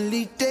girl,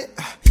 holiday.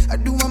 I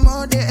do my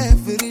more day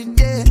every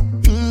day.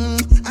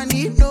 I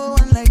need no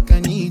one like I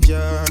need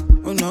ya.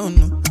 Oh no.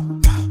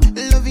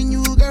 Loving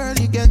you, girl,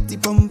 you get the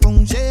pom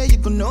pom, yeah. You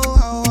can know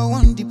how I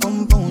want the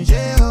pom pom,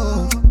 yeah.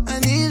 Oh, I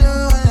need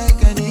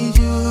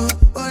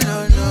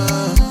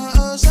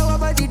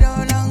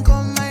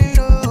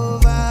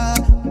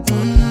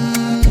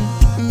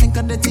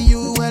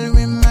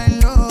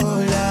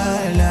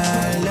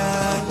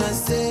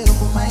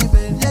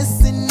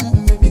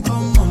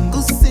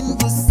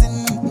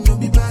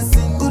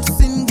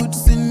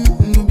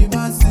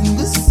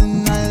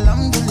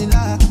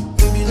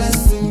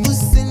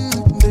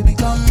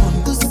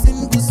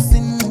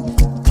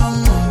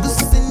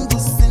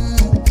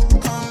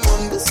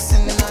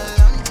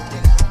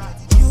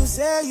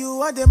say you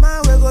want a man,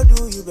 we go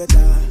do you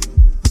better.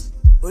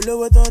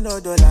 Olowo to no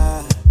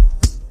dollar.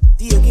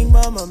 The king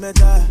mama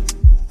meta.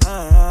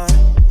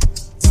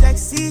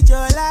 Sexy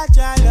jola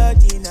jala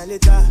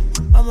later.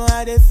 I'ma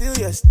how they feel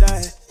your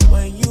style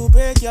when you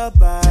break your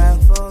back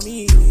for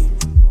me.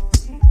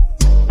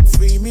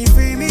 Free me,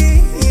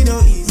 you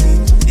know easy.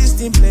 This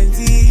thing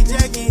plenty,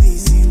 check it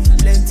easy.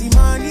 Plenty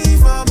money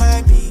for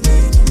my piggy.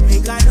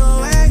 Make I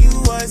know where you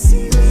want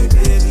see me,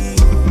 baby.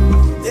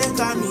 Take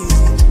come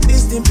easy.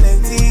 This thing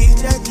plenty,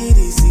 check it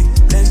easy.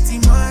 Plenty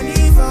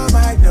money for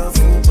my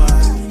duffel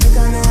bag. Make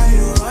I know where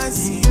you want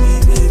see me,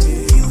 baby.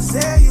 You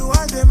say you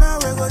want the man,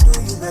 we go do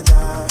you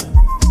better.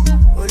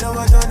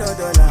 Olowo to no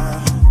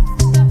dollar.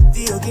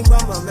 The king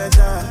mama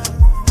better.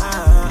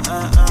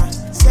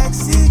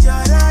 Sexy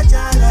jala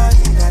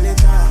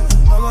later.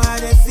 Mama, how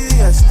they feel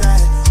your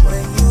style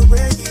when you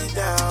break it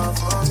down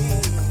for me.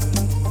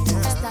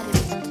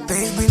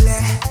 Baby,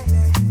 let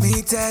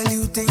me tell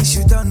you things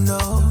you don't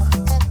know.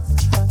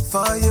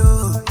 For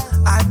you,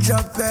 I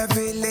drop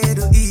every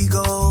little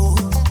ego.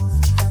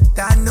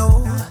 That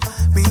no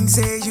means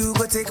say you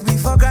go take me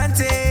for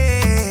granted.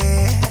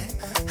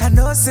 I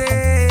know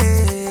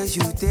say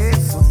you did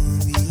for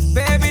me.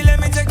 Baby, let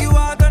me take you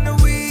out on the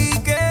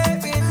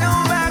weekend. You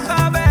know back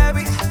up,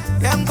 baby.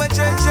 Young but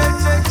tre.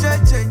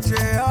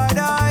 Hold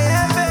on,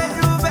 yeah,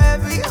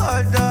 baby.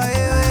 Hold on,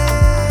 yeah.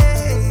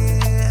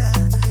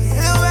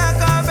 You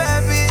back up,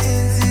 baby.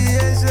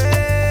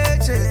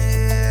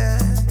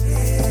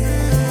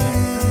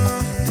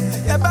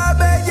 Yeah,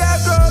 baby, yeah,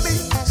 baby.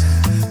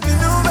 Me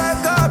know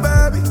back up,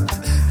 baby.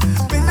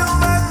 Me know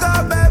back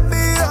up,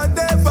 baby. All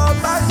day for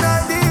my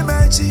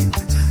dimension.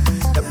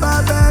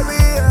 Yeah, baby,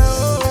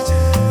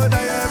 oh,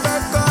 now you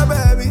back up,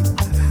 baby.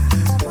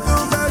 Me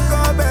know back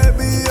up,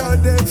 baby. All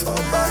day for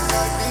my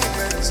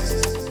dimension.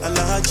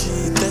 Alahaji,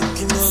 thank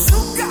you, no.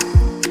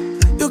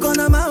 You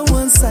gonna my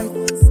one side.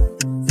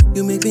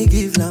 You make me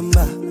give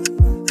number.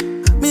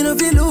 Me no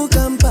feel look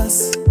and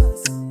pass.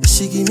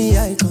 She give me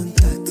eye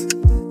contact.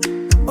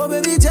 Oh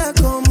baby, Jack,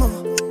 come on.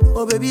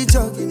 Oh baby,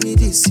 Jack, give me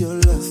this your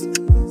love.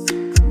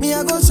 Me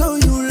I go show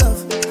you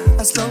love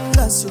as long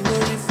as you know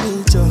the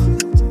future.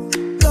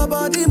 Your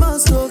body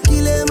must go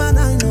kill him, and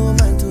I know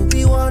mine to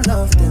be one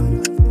of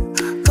them.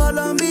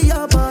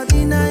 Columbia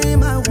body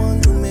name I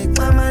want to make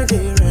my mind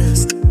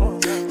rest.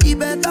 You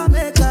better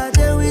make a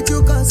day with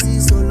you, cause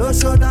it's solo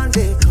show than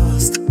they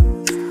cost.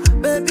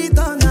 Baby,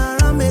 turn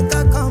around, make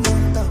a come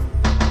on top.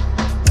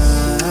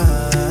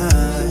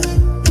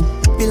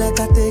 Be like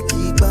I take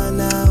it by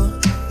now.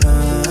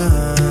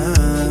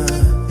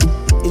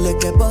 You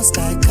like a boss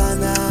like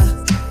Kana.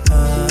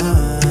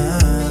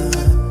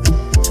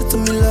 Show to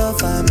me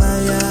love, I'm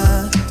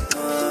Maya.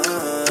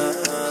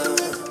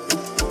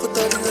 Put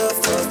all the love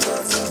for.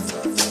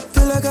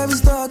 Feel like I be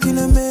stuck in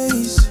a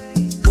maze.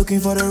 Looking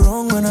for the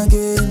wrong one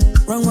again.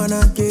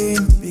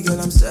 Because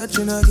I'm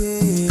searching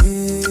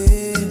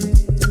again.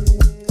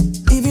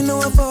 Even though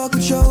I fuck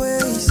with your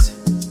ways,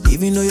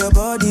 even though your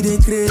body they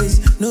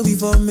crazy, no be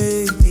for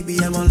me. Maybe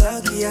I'm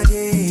unlucky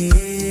again.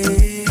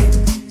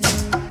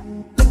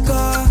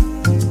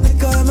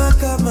 Nigga, my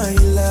cup, my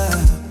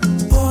love.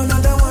 Pour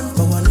another one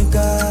for one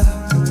nigga.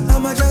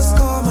 I'ma just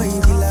call my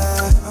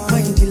dealer.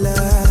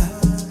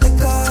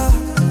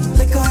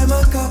 Nigga,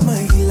 my cup,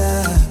 my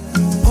love.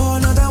 Pour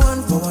another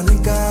one for one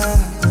nigga.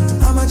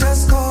 I'ma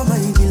just call my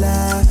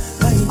dealer.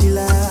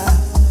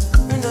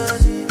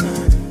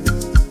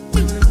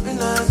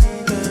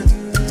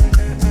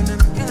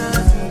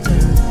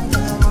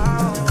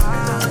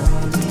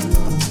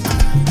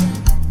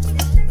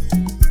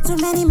 Too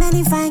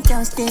many fine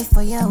girls stay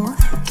for you,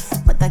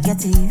 but I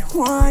get it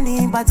one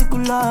in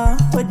particular.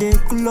 Where they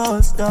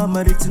close, I'm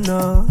ready to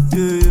know.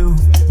 Yeah.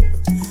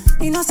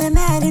 You know, say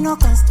man, you know,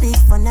 can speak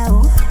for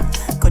now.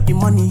 Got the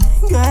money,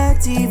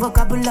 get the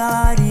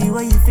vocabulary.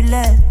 Where you feel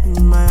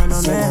it, man,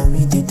 no man.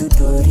 Me did to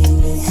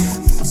me.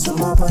 Some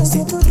more boys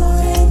they do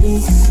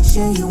me.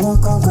 Sure you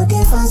won't come go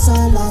dey for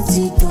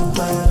salati. Don't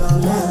mind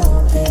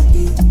on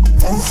baby.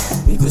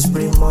 We go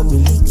spray more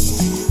milk.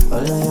 All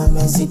I am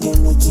is they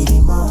make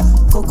it more.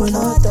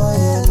 Coconut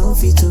oil, no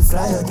fit to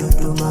fry or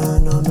do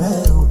man on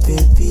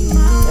baby.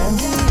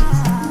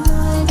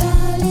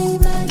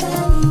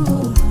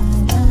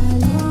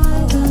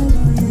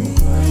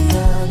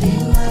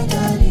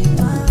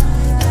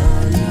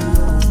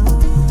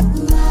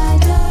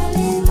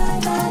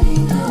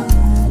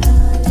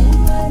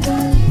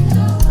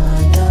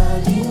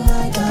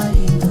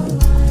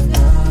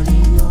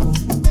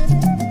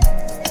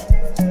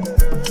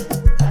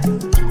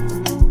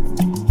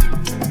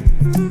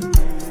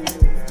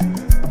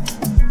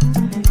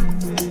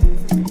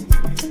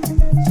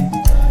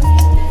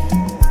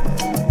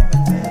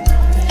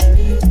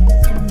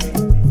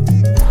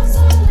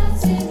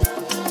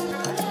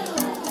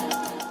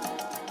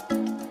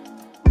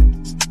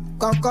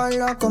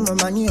 Kokolo como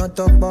money on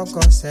top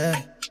box, eh.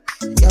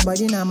 Your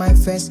body now my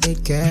first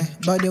aid care,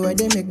 but the way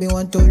they make me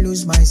want to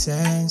lose my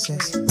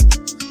senses.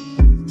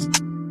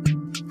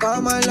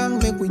 Come along,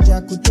 make we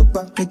jack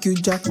utupa, make you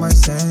jack my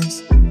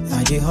sense.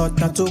 I get hot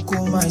not to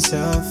cool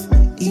myself.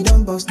 He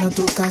don't bust not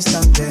to cast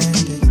and bend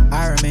it.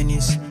 I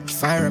reminisce,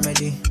 fine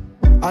remedy.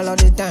 All of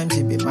the times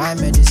it be my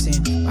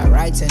medicine, my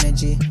right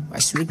energy, my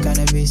sweet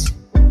cannabis.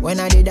 When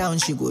I lay down,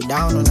 she go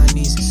down on her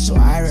knees. So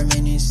I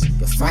reminisce,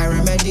 the fine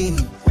remedy.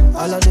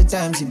 All of the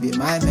times it be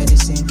my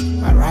medicine,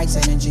 my right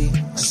energy,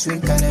 my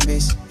sweet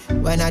cannabis.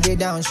 When I lay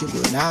down, she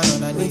go down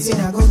on her knees.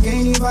 Waiting, I go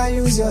gain if I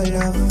lose your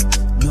love.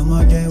 No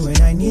more there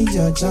when I need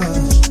your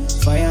touch.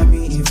 Fire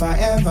me if I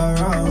ever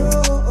wrong.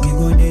 We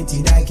go there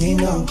till that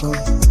kingdom come.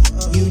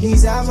 You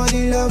deserve all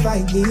the love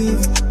I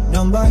give.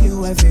 Number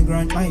you if you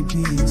grant my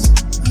peace.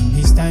 And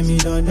this time you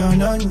don't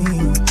dawn on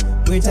me.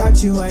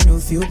 Without you I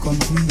don't feel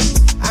complete.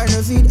 I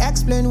don't feel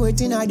explain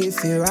waiting I dey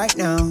feel right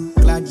now.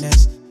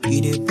 Gladness, you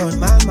dey on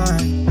my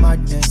mind.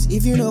 Madness,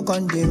 if you don't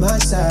condemn my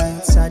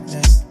side.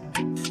 Sadness,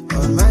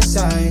 on my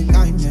side.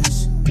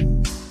 Kindness,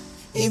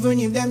 even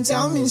if them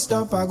tell me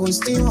stop, I go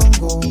still won't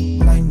go.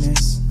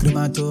 Blindness,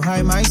 crema to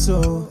hide my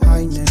soul.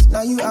 Highness,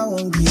 now you I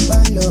won't give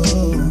my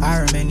love. I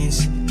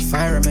reminisce,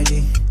 fine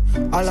remedy.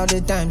 All of the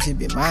times it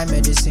be my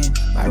medicine,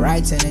 my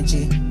right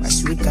energy, my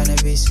sweet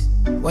cannabis.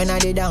 When I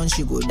lay down,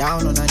 she go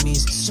down on her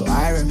knees. So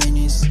I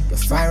reminisce, the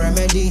fine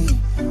remedy.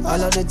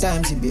 All of the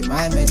times it be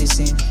my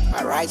medicine,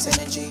 my right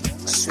energy,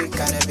 my sweet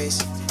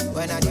cannabis.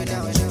 When I lay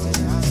down, she go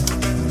down.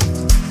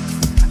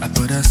 I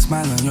put a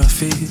smile on your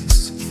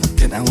face,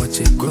 then I watch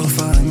it grow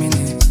for a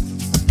minute.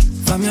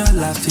 From your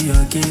laugh to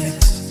your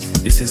gaze,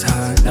 this is how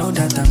I know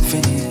that I'm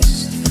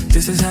finished.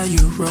 This is how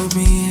you wrote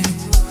me in.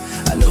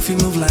 I know if you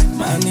move like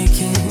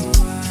mannequin.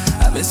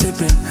 I've been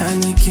sipping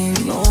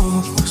Heineken, no,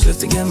 just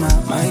to get my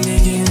mind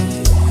again.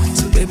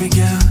 So baby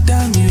girl,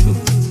 damn you,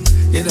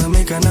 you don't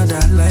make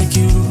another like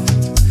you.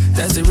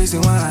 That's the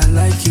reason why I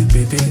like you,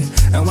 baby,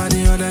 and why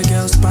the other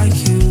girls spike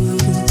you.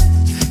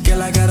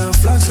 Girl, I got a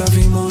flux of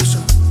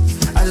emotion.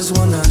 I just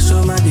wanna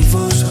show my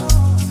devotion.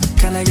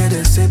 Can I get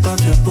a sip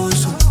of your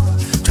potion?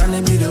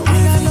 Tryna be the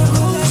way for you.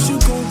 Let you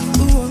go,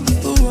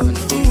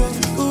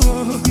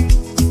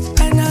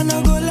 and I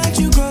no go let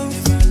you go.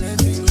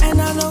 And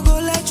I no go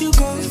let you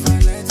go.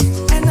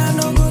 And I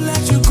no go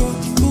let you go.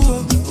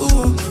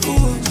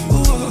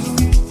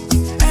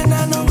 And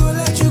I no go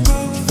let you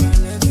go.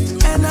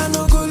 And I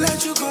no go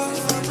let you go.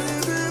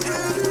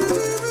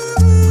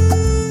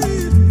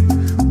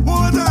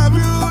 What have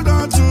you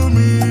done to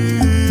me?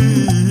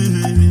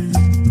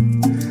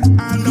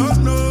 I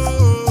don't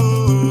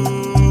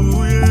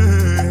know,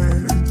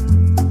 yeah.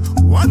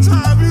 What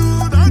have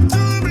you done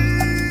to me?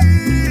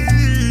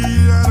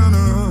 I don't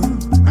know,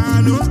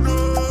 I don't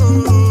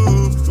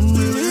know.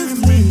 Believe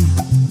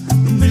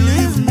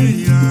me,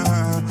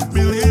 yeah.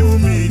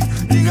 Believe me,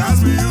 it has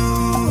been you.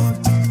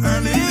 I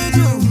need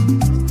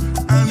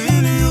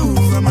you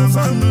for my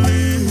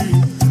family.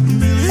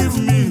 Believe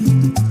me,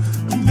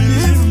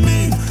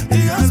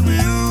 it has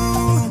been you.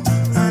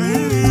 I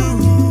need you.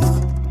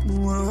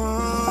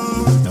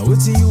 Whoa. Now what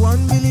do you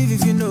want, believe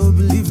if you know,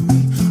 believe me.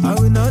 I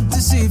will not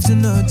deceive, do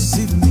not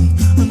deceive me.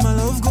 And my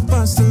love go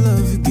past the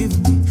love you give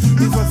me.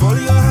 If I follow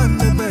your hand,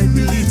 the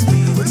baby leads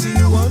me. What do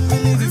you want,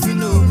 believe if you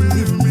know,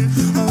 believe me.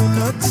 I will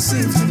not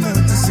deceive, do not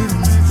deceive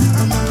me.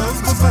 And my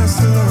love go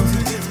past the love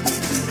you give me.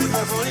 If I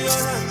follow your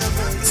hand, the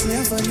baby. See,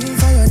 I'm falling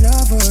for your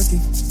love all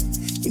day.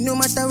 It no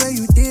matter where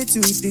you did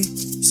today.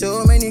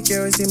 So many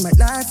girls in my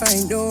life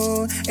I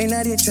know, and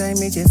I did try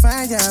make it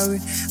find your way.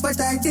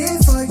 But I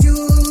did for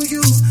you.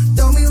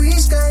 Tell me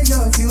which kind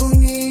of you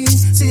need.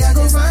 See, I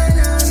go find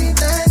out it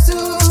dance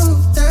to.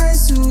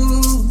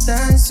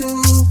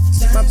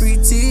 My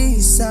pretty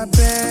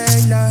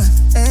Isabella,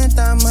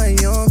 enter my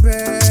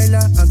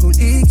umbrella. I go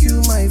lick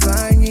you my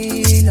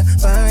vanilla.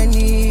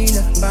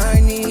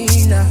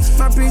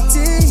 My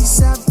pretty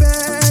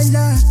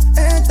Isabella,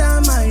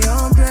 enter my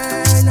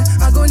umbrella.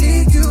 I go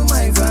lick you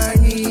my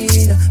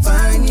vanilla. I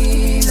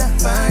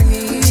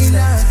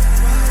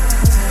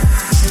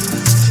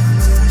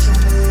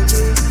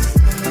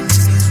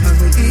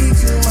go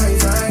lick you my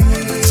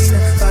vanilla.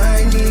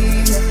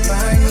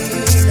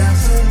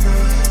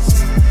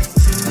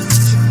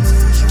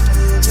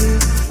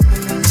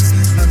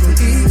 I go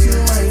lick you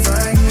my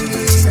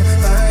vanilla.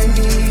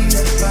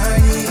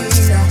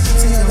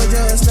 See, I go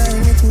just like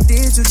me put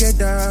it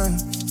together.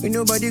 We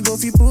nobody go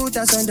fi put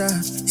us under.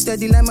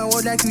 Steady like my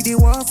word like you the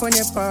war for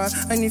Nepal.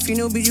 And if you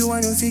know be you,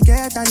 I don't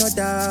forget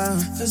another.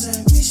 Cause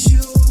I miss you.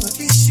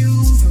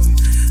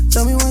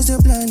 Tell me what's the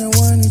plan, I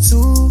want it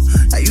too.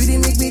 Like you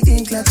didn't make me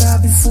think like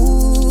I be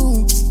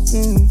fool.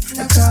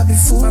 Like I be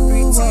fool. My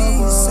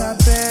pretty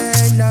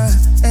Isabella,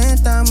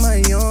 enter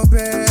my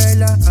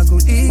umbrella. I go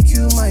lick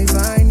you my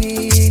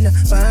vanilla.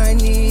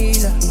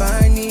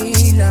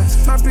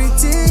 My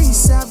pretty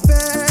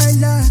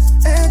Isabella,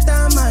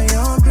 enter my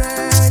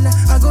umbrella.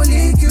 I go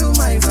lick you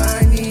my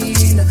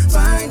vanilla.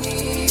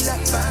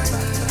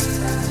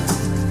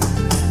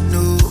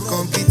 No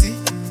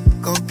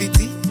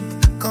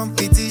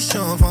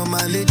competition for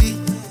my lady.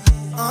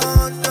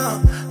 Oh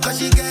no, cause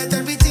she get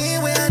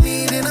everything where I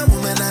need in a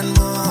woman and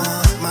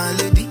more. My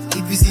lady,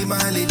 if you see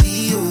my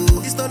lady,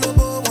 oh, it's not no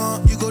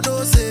one. You go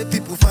know say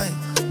people fine.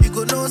 You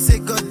go know say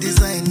God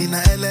design in a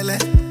LLA.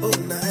 Oh,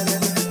 na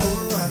LLA.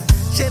 Oh,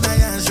 she na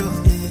yan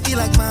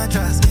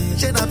mattress.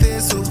 She na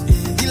peso,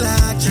 he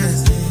like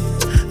actress.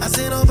 I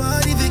say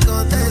nobody fi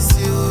contest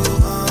you.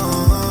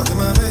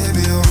 My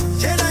baby, oh.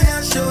 She na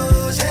ya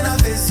show, she na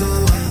peso,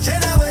 she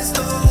na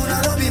westo,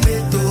 na no be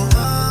meto.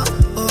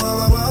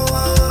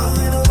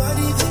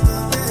 Nobody fi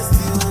contest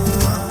you.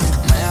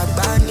 My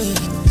Abani,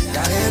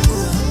 Darego,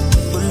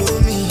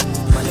 Ulumi,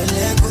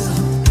 Malolego,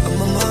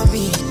 my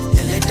mommy,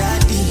 Lele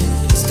daddy,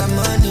 Mr.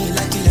 Money,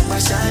 like you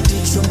like Shadi.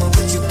 Show me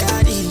what you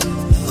carry,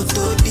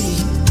 Otobi,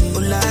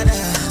 Olada,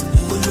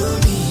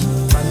 Ulumi,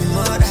 Mami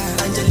Mora,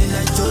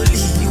 Angelina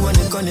Jolie. You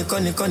wanna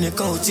con, you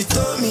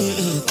told me.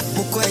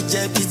 Moko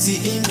eje biti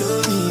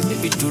Indomie.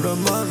 Baby, do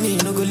mommy,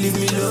 no go leave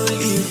me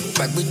lonely.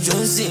 Back with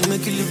Jonesy,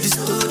 make you live the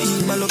story.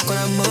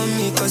 Malokora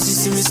mommy, cause you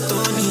see me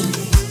stony.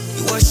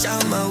 You wash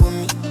out my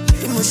woman.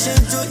 Emotion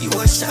joy, you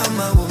wash out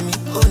my woman.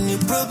 Only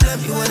problem,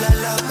 you will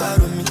allow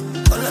me.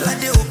 All I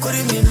do,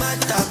 calling me my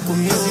tap with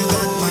me. You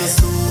want my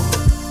soul,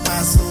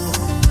 my soul.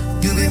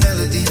 You be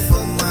melody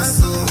for my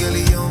soul, girl,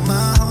 you're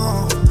my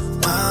home,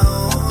 my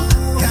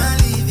home. Can't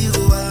leave you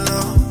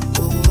alone.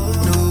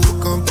 No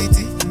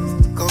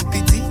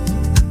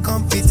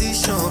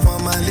competition for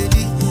my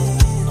lady.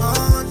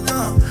 Oh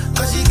no,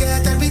 cause she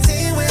get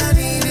everything where I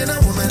need in a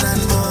woman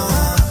and more.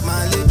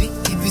 My lady,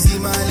 if you see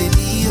my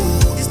lady,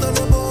 oh, it's not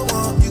no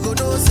one. You go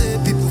know say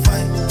people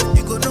fine.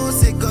 You go know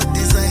say God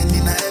design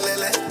in a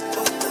LLA.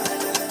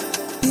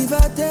 If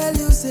I tell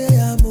you say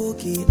I'm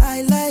okay,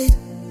 I lied.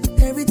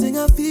 Everything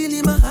I feel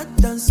in my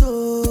heart and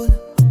soul.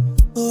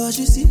 Oh, I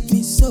should see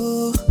me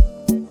so.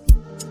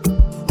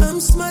 I'm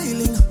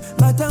smiling,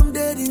 but I'm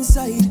dead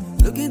inside.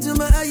 Look into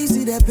my eyes,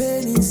 see that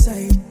pain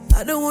inside.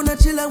 I don't wanna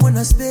chill, I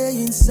wanna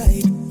stay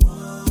inside.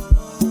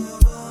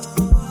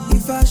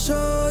 If I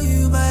show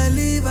you my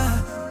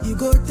liver, you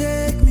go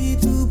take me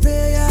to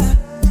prayer.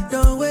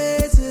 Don't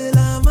wait till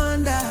I'm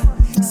under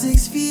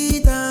 6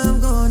 feet, I'm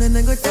gone. And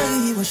I go tell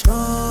you he was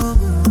strong.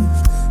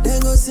 Then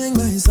go sing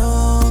my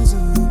songs.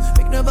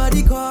 Make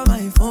nobody call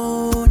my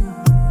phone.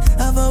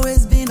 I've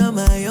always been on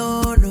my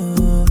own.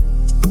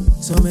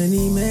 So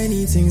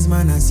many things,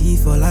 man, I see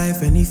for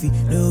life. And if you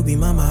know be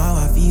mama, how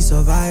I feel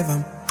survive,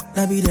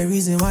 that be the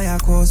reason why I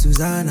call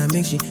Susanna.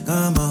 Make she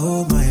come and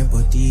hold my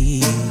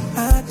body.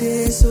 I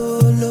day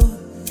solo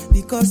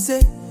because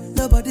say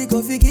nobody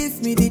go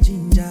forgive me the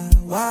ginger.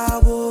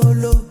 Wow,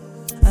 low,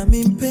 I'm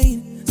in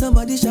pain.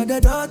 Somebody shut the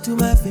door to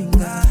my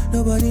finger.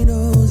 Nobody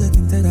knows the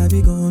things that I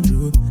be going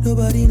through.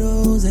 Nobody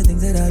knows the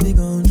things that I be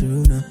going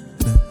through. Nah.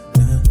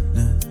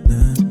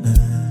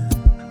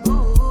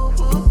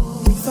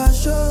 If I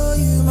show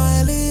you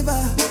my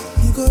liver,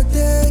 you go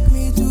take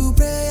me to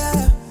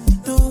prayer.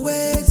 Don't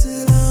wait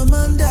till I'm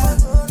under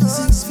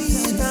 6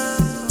 feet down.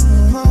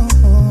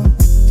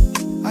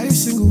 Are you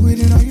single with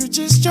it or you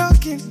just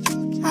joking?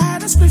 I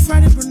had a split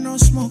Friday but no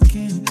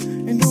smoking.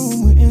 In the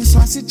room we're in, so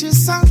I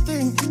suggest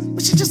something.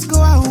 We should just go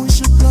out and we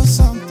should blow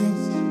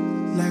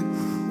something. Like,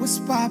 what's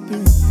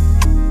poppin'?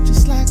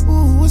 Just like,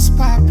 ooh, what's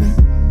poppin'?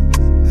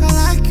 I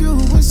like you,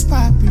 what's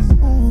poppin'?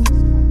 Ooh,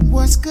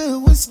 what's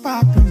good, what's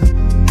poppin'?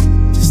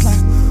 Just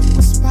like,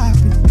 what's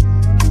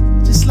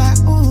poppin'? Just like,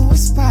 ooh,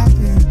 what's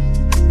poppin'?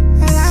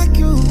 I like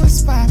you,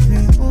 what's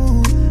poppin'?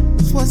 Ooh,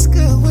 what's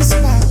good, what's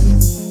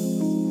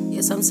poppin'?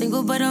 Yes, I'm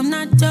single, but I'm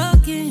not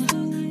joking.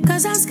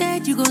 Cause I'm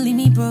scared you gon' leave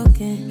me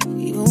broken.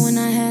 Even when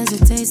I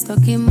hesitate,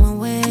 stuck in my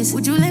ways.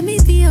 Would you let me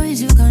be or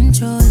is you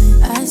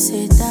controlling? I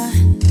said that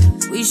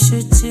we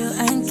should chill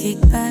and kick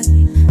back.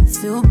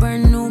 Feel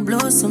burn, no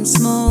blow some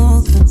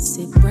smoke.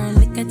 Sip burn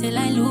liquor till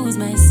I lose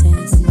my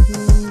sense.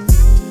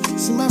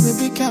 See my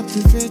baby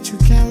captivate, you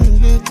can't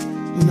relate.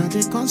 You know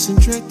they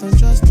concentrate on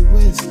just the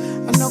ways.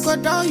 I know go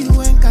down, you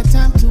ain't got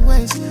time to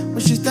waste. When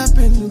she step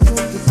in the room,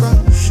 the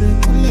crowd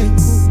shake a leg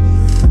cool.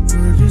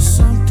 Girl, there's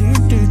something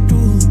they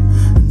do.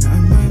 I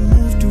might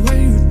move the way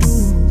you do.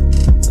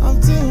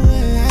 Something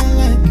way I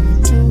like you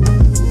too.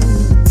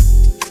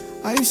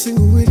 Are you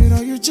single with it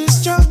or you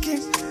just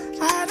joking?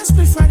 I had a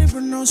split Friday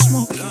but no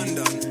smoking.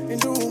 In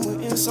the room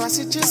we're in, so I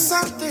suggest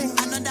something.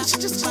 You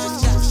should just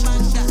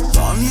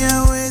come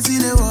here, wait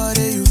till the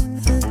water you.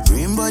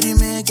 Green body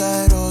make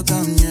I rock,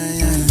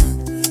 yeah.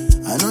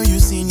 I know you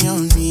seen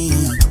on me.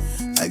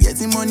 I get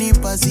the money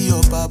pass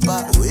your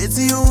papa. Wait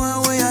till you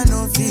want way I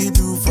know feel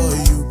do for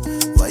you.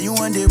 Why you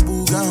want the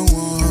boogan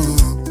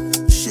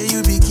one? Share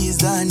you be kiss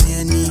than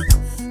any.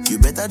 You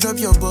better drop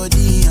your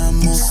body and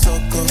move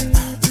sucker.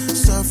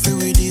 Suffer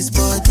with this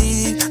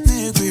body.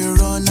 Make we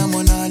run, I'm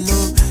on a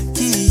low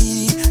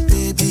key.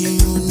 Baby,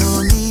 you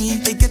know me.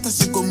 They get us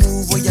to go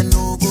move where you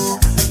no go.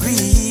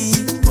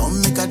 Green.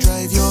 Come make a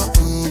drive your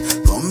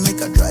come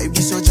make a drive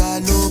this your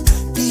jalo.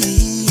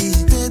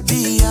 Please,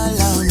 baby,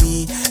 allow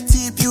me.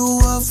 Tip you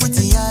off with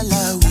the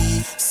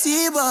alawi.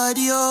 See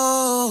body,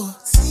 oh.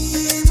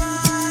 See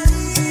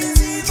body,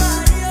 see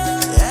body,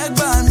 oh. Egg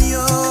by me,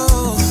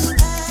 oh.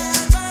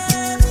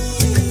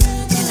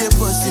 He dey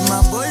post in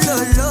my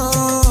bololo.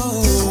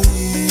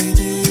 He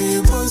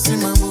dey post in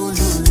my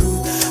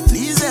bololo.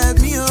 Please help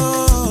me,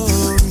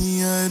 oh.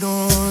 Me, I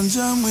don't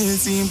jam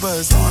waiting,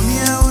 but come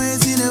here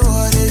waiting the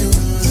water, you.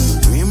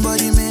 Green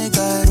body make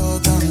I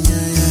rock,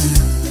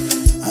 yeah.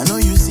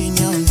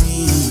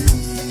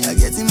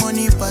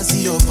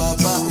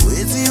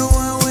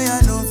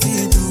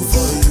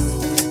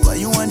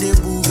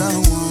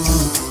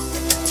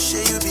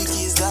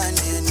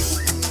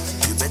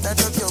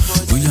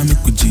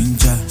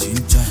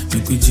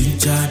 we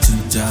ginger.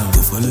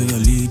 Go follow your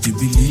lead, you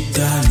be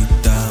leader.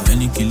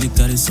 Any kill it,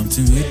 carry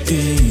something with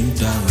you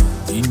down.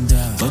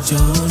 But your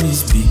own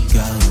is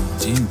bigger,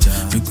 ginger.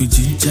 Make we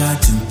ginger.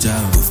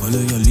 Go follow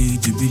your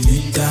lead, you be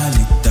leader.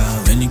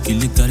 Any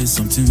kill it, carry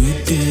something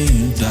with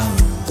you down.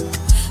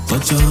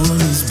 But your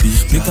own is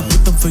big. Make a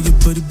put up for your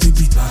body,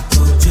 baby.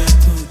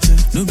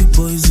 No be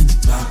poison.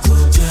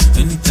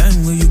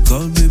 Anytime when you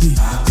call, baby.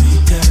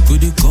 Go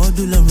they call,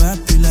 do la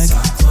rap you like.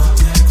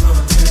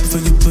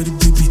 For your body,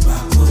 baby.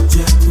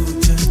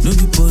 No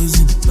be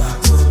poison.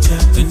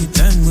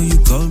 Anytime when you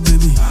call,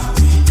 baby.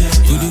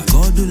 Go they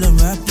call, do la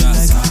rap you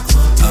like.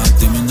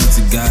 Tell me not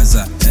to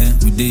Gaza,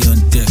 we day on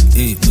deck,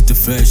 with the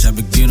fresh, I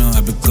begin on,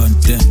 I be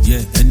content,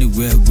 yeah.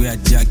 Anywhere where I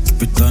jack,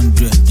 keep it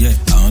 100, yeah.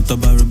 I want to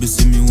buy Ruby,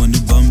 see me when the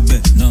bomb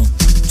back, no.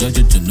 Judge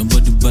it,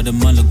 nobody but the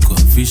Malaco.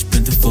 Fish,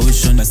 plenty for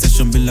ocean, that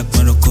session be like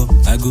Morocco.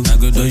 I go,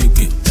 do you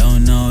get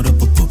down now,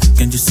 up.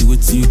 Can't you see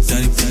what you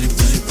carry.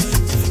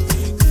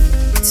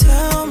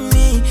 Tell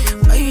me,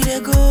 where you they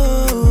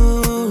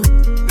go?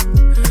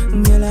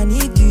 Girl, I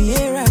need you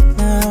here right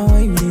now,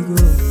 where you they go?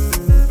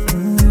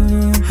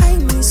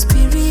 Hide me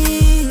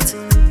spirit,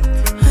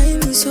 hide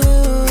me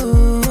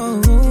soul.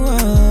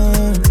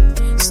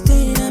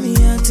 Stay in me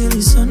until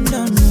the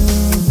sundown.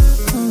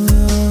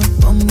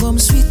 Bum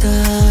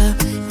sweeter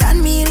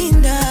than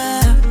Mirinda.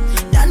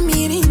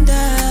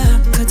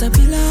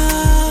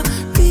 Caterpillar,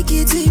 pick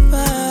it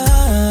deeper.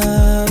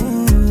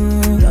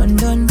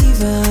 London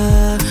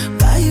diva,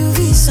 buy you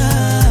visa.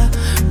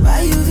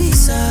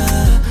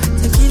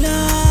 Tequila,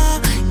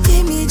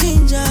 give me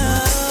ginger.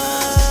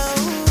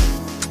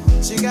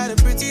 She got the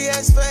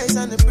prettiest face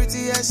and the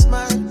prettiest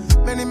smile.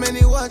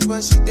 Many watch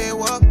when she dey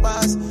walk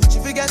past. She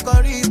forget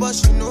curry but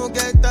she no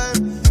get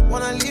time.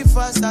 Wanna live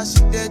fast as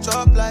she dey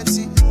drop like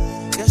see.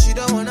 Yeah, she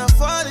don't wanna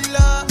fall in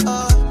love.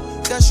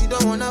 Yeah, she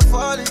don't wanna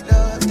fall in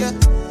love. Yeah,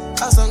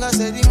 as long as I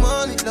say the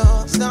money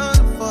long, stand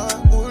for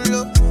pull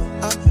up.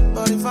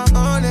 But if I'm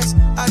honest,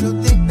 I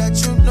don't think that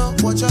you know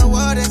what your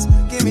word is.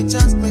 Give me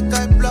chance, make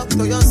I block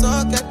to your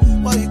socket.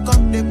 Why you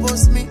come, they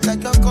post me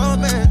like you're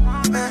coming.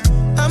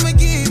 I'ma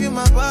give you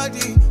my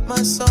body,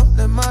 my soul,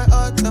 and my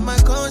heart, and my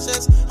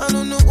conscience. I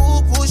don't know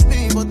who pushed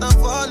me, but I'm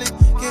falling.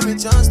 Give me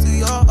chance to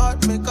your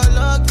heart, make a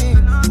lock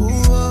in.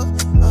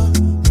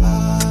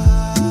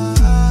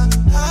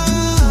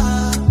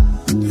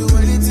 Do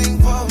anything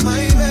for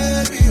my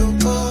baby,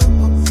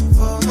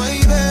 for my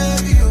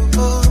baby,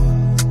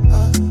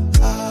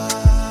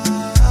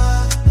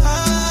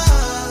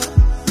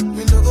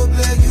 me no go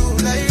play you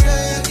like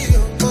reggae,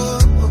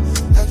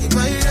 like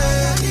my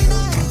reggae.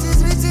 It is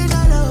written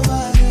all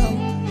over you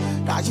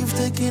that you've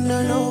taken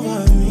all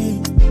over me.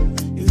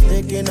 You've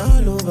taken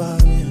all over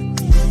me.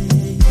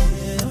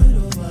 All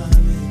over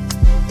me.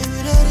 If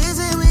there is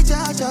a which I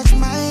judge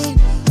mine,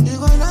 you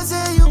gonna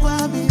say you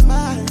want me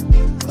mine.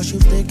 Cause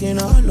you've taken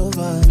all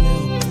over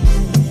me.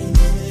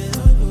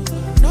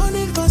 No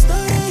need for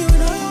story, you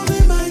know you be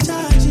my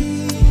charge.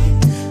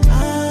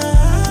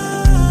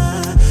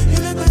 You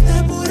make a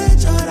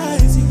temperature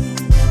rising.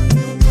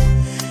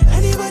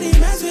 Anybody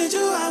mess with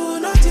you, I will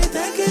not take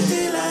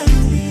it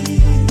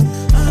lightly.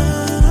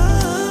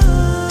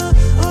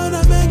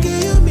 Wanna make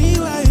you me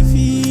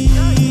wifey.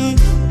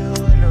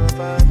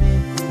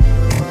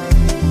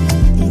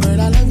 Girl,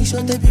 I love you,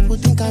 so the people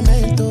think I'm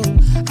mental.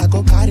 I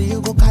go carry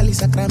you, go Cali,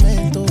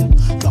 Sacramento.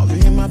 Love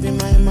you, I be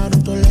my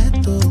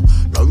Marutoleto.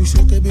 Love you,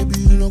 so the baby,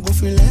 you know go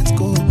feel let's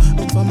go.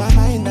 Look for my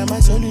mind and my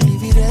soul, you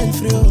leave it rent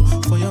free.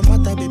 For your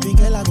mother, baby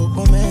girl, I go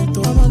comment.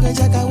 I'ma get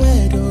jack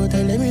away, though.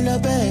 Tell me no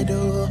bed,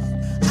 though.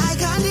 I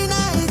can't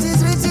deny it,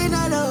 it's written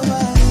all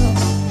over you.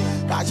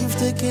 That you've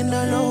taken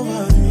all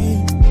over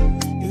me.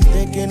 You've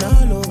taken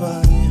all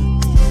over me.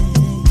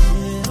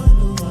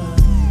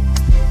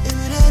 If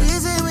there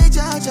is a way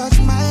to judge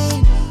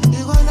mine,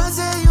 you gonna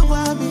say you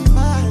want me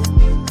mine.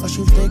 Cause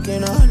you've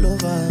taken all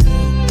over me.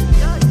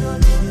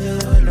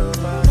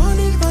 No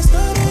need for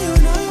story, you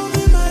know you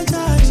be my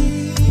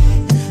daddy.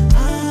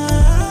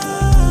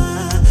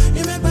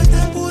 You make my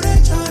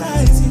temperature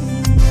rising.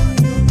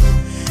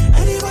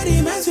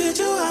 Anybody mess with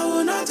you, I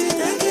will not take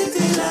it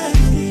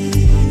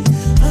lightly.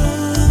 I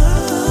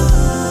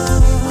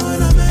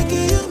wanna make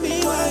you me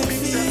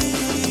wifey.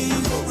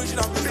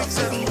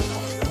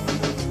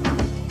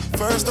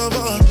 First of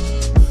all,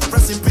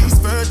 rest in peace,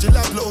 Virgil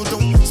Abloh.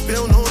 Don't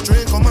spill no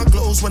drink on my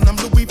clothes when I'm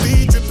Louis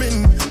V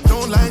dripping.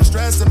 Don't like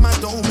stress in my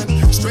dome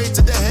and straight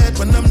to the head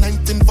when I'm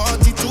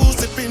 1942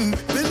 sipping.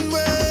 Been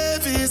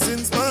wavy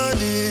since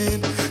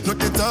morning. No,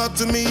 they talk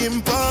to me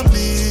in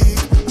public.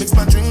 Mix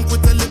my drink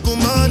with a little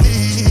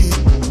money.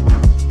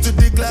 To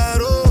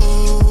declare,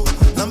 oh,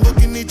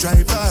 Lamborghini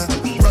driver,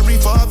 Ferrari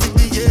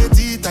 458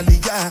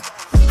 Italia.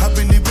 I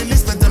really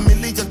spent $1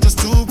 million just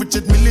to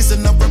Richard Millis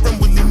and I run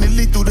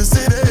willy-nilly through the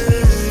city.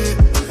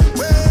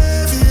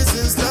 Wavy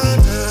since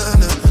London,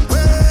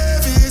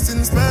 wavy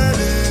since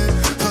Berlin.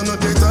 I know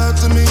they talk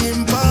to me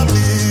in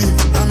public.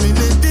 I'm in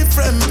a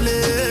different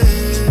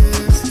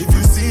place. If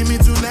you see me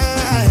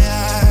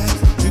tonight,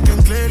 you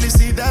can clearly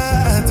see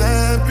that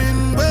I've been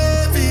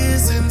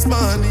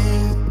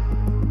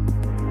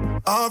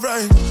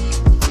Alright,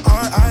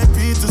 R.I.P.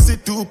 to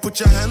C2, put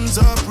your hands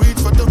up, reach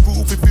for the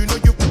roof if you know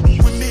you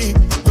with me.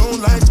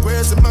 Don't like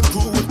squares in my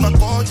crew, if I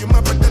call you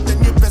my brother,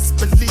 then you best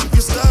believe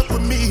you stuck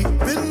with me.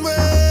 Been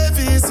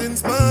wavy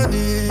since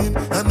morning,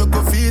 I no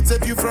go feed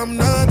save you from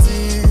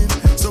nothing.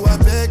 So I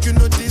beg you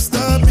no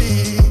disturb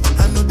me,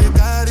 I know they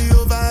carry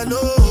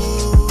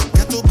overload.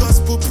 Get to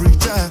gospel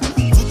preacher,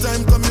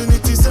 two-time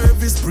community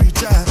service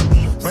preacher.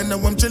 Right now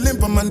I'm chilling,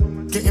 but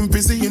man, getting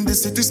busy in the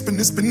city,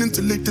 spinning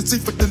too late to see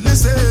for the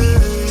listen.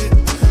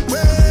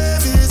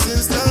 Wavy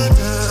since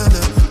London,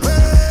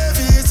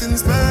 wavy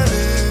since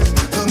Berlin.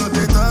 Don't know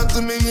they talk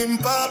to me in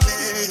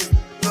public.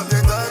 No, they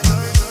talk to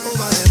me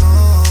over them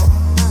all.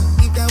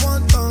 If they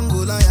want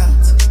Tongo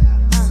Goliath,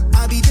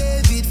 I be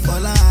David for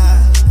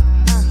life.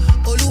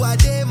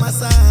 Oluwade my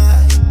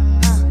side.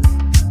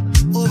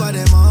 Over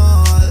them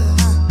all.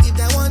 If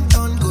they want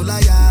Tongo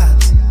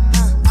Goliath,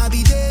 I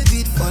be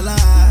David for life.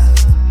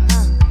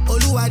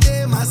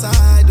 Oluwade my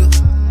side.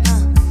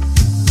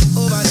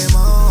 Over them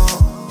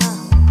all.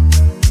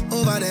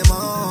 Over them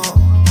all.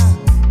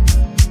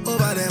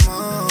 Over them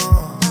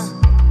all.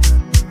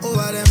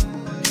 Over them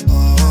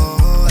all.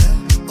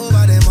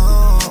 Over them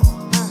all.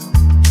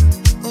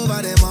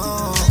 Over them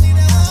all.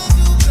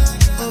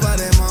 Over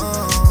them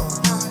all.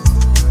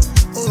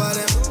 Over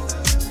them.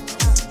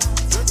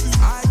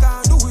 I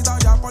can't do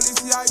without your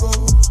policy, I go.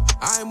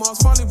 I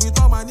must fall in with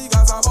all my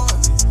niggas above.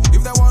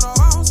 If they wanna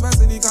bounce,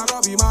 person, he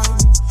cannot be mine.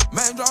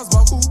 Man just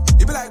baku,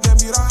 it be like them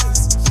be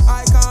rice.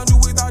 I can't do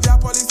without their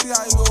policy,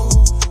 I go.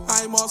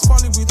 I must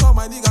fall in with all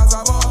my niggas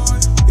above.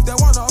 If they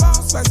wanna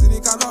bounce, person,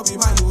 it cannot be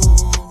mine.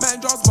 Man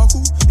just baku,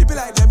 it be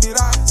like them be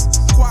rice.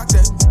 Quack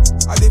them,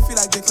 and they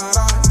feel like they can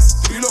rise.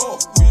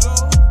 Reload,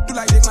 do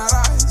like they can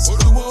rise.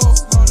 Odumo,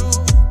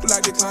 do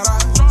like they can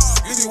rise.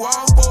 If you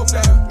want pop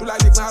them, do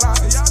like they can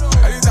rise.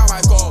 Anytime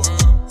I come,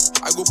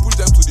 I go push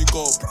them to the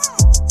cup.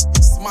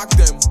 Smack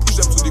them, push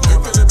them to the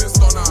corner.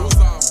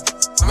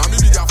 Now me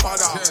be their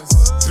father.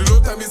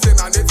 Reload tell me say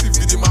na native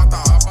be the matter.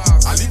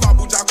 I leave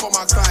Abuja come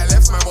and cry,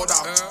 left my mother.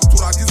 To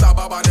Addis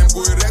Ababa them go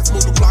erect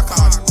modu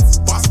placard.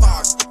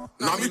 Bastard,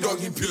 now me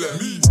dog in pillar.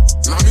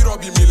 Now me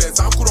Robbie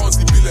Millers, I'm on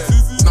the pillar.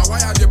 Now why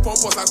are they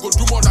pump us? I go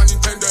do more than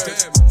intended.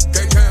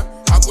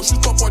 I go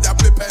shoot up all their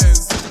play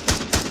pens.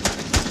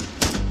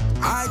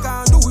 I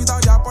can't do without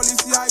their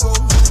policy, I go.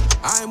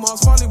 I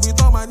must fall in with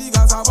all my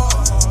niggas above.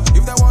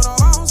 If they wanna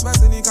bounce,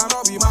 person, it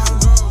cannot be mine.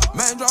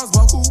 Man just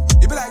baku,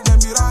 it be like them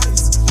be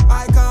rice.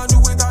 I can't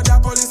do without their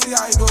policy,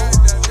 I go.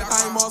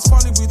 I must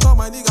fall in with all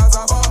my niggas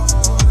above.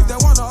 If they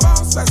wanna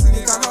bounce, person,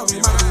 it cannot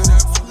be mine.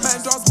 Man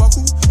just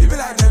baku, it be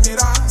like them be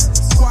rice.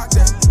 Quack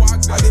them,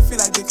 and they feel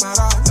like they can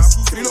rise.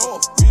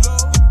 Reload,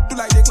 do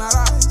like they can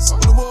rise.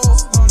 No more,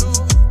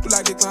 do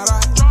like they can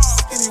rise.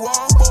 If you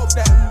want pop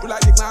them, do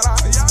like they can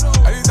rise.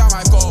 Anytime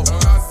I come,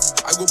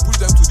 I go push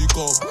them to the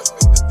cup.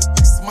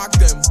 Smack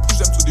them, push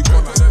them to the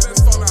corner.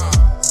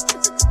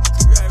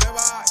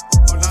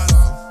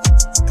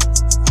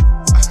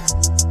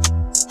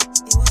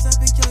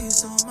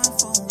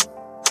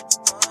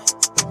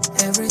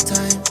 Every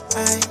time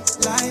I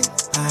lie,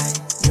 I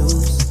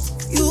lose.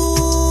 You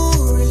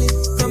really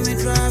got me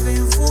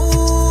driving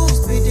full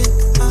speed.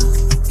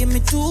 Give me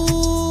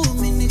 2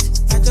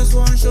 minutes. I just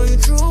wanna show you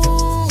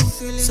true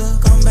feeling. So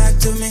come back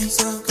to me.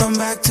 So come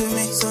back to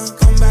me. So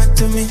come back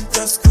to me.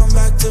 Just come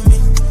back to me.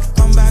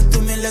 Come back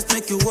to me. Let's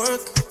make it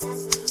work.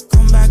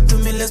 Come back to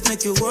me. Let's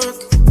make it work.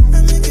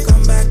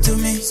 Come back to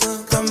me.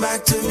 So come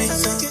back to me.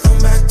 So come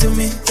back to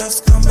me.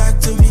 Just come back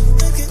to me.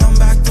 Come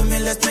back to me.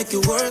 Let's make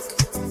it work.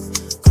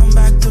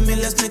 Back to me,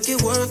 let's make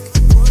it work.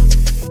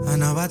 I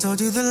know I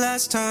told you the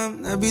last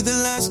time, that'd be the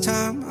last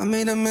time I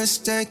made a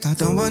mistake. I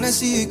don't wanna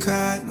see you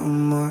cry no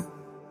more,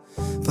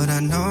 but I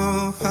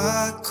know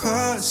I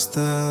crossed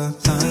the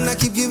line. And I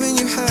keep giving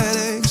you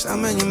headaches,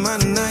 I'm in your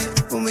mind at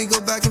night. When we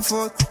go back and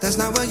forth, that's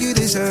not what you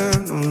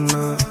deserve, no,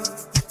 no.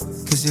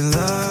 Cause you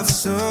love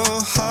so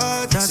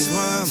hard, that's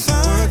why I'm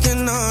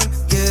working on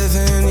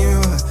giving you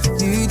what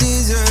you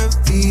deserve.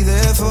 Be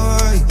there for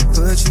you,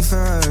 put you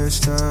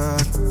first,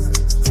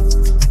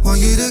 want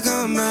you to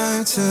come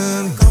back to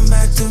me. Come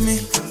back to me,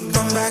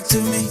 come back to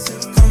me,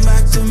 come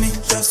back to me,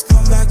 just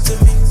come back to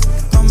me.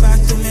 Come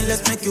back to me,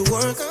 let's make it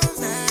work.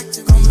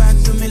 Come back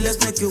to me, let's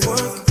make it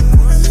work.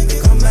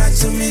 Come back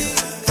to me,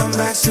 come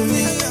back to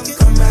me,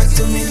 come back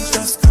to me,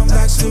 just come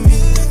back to me.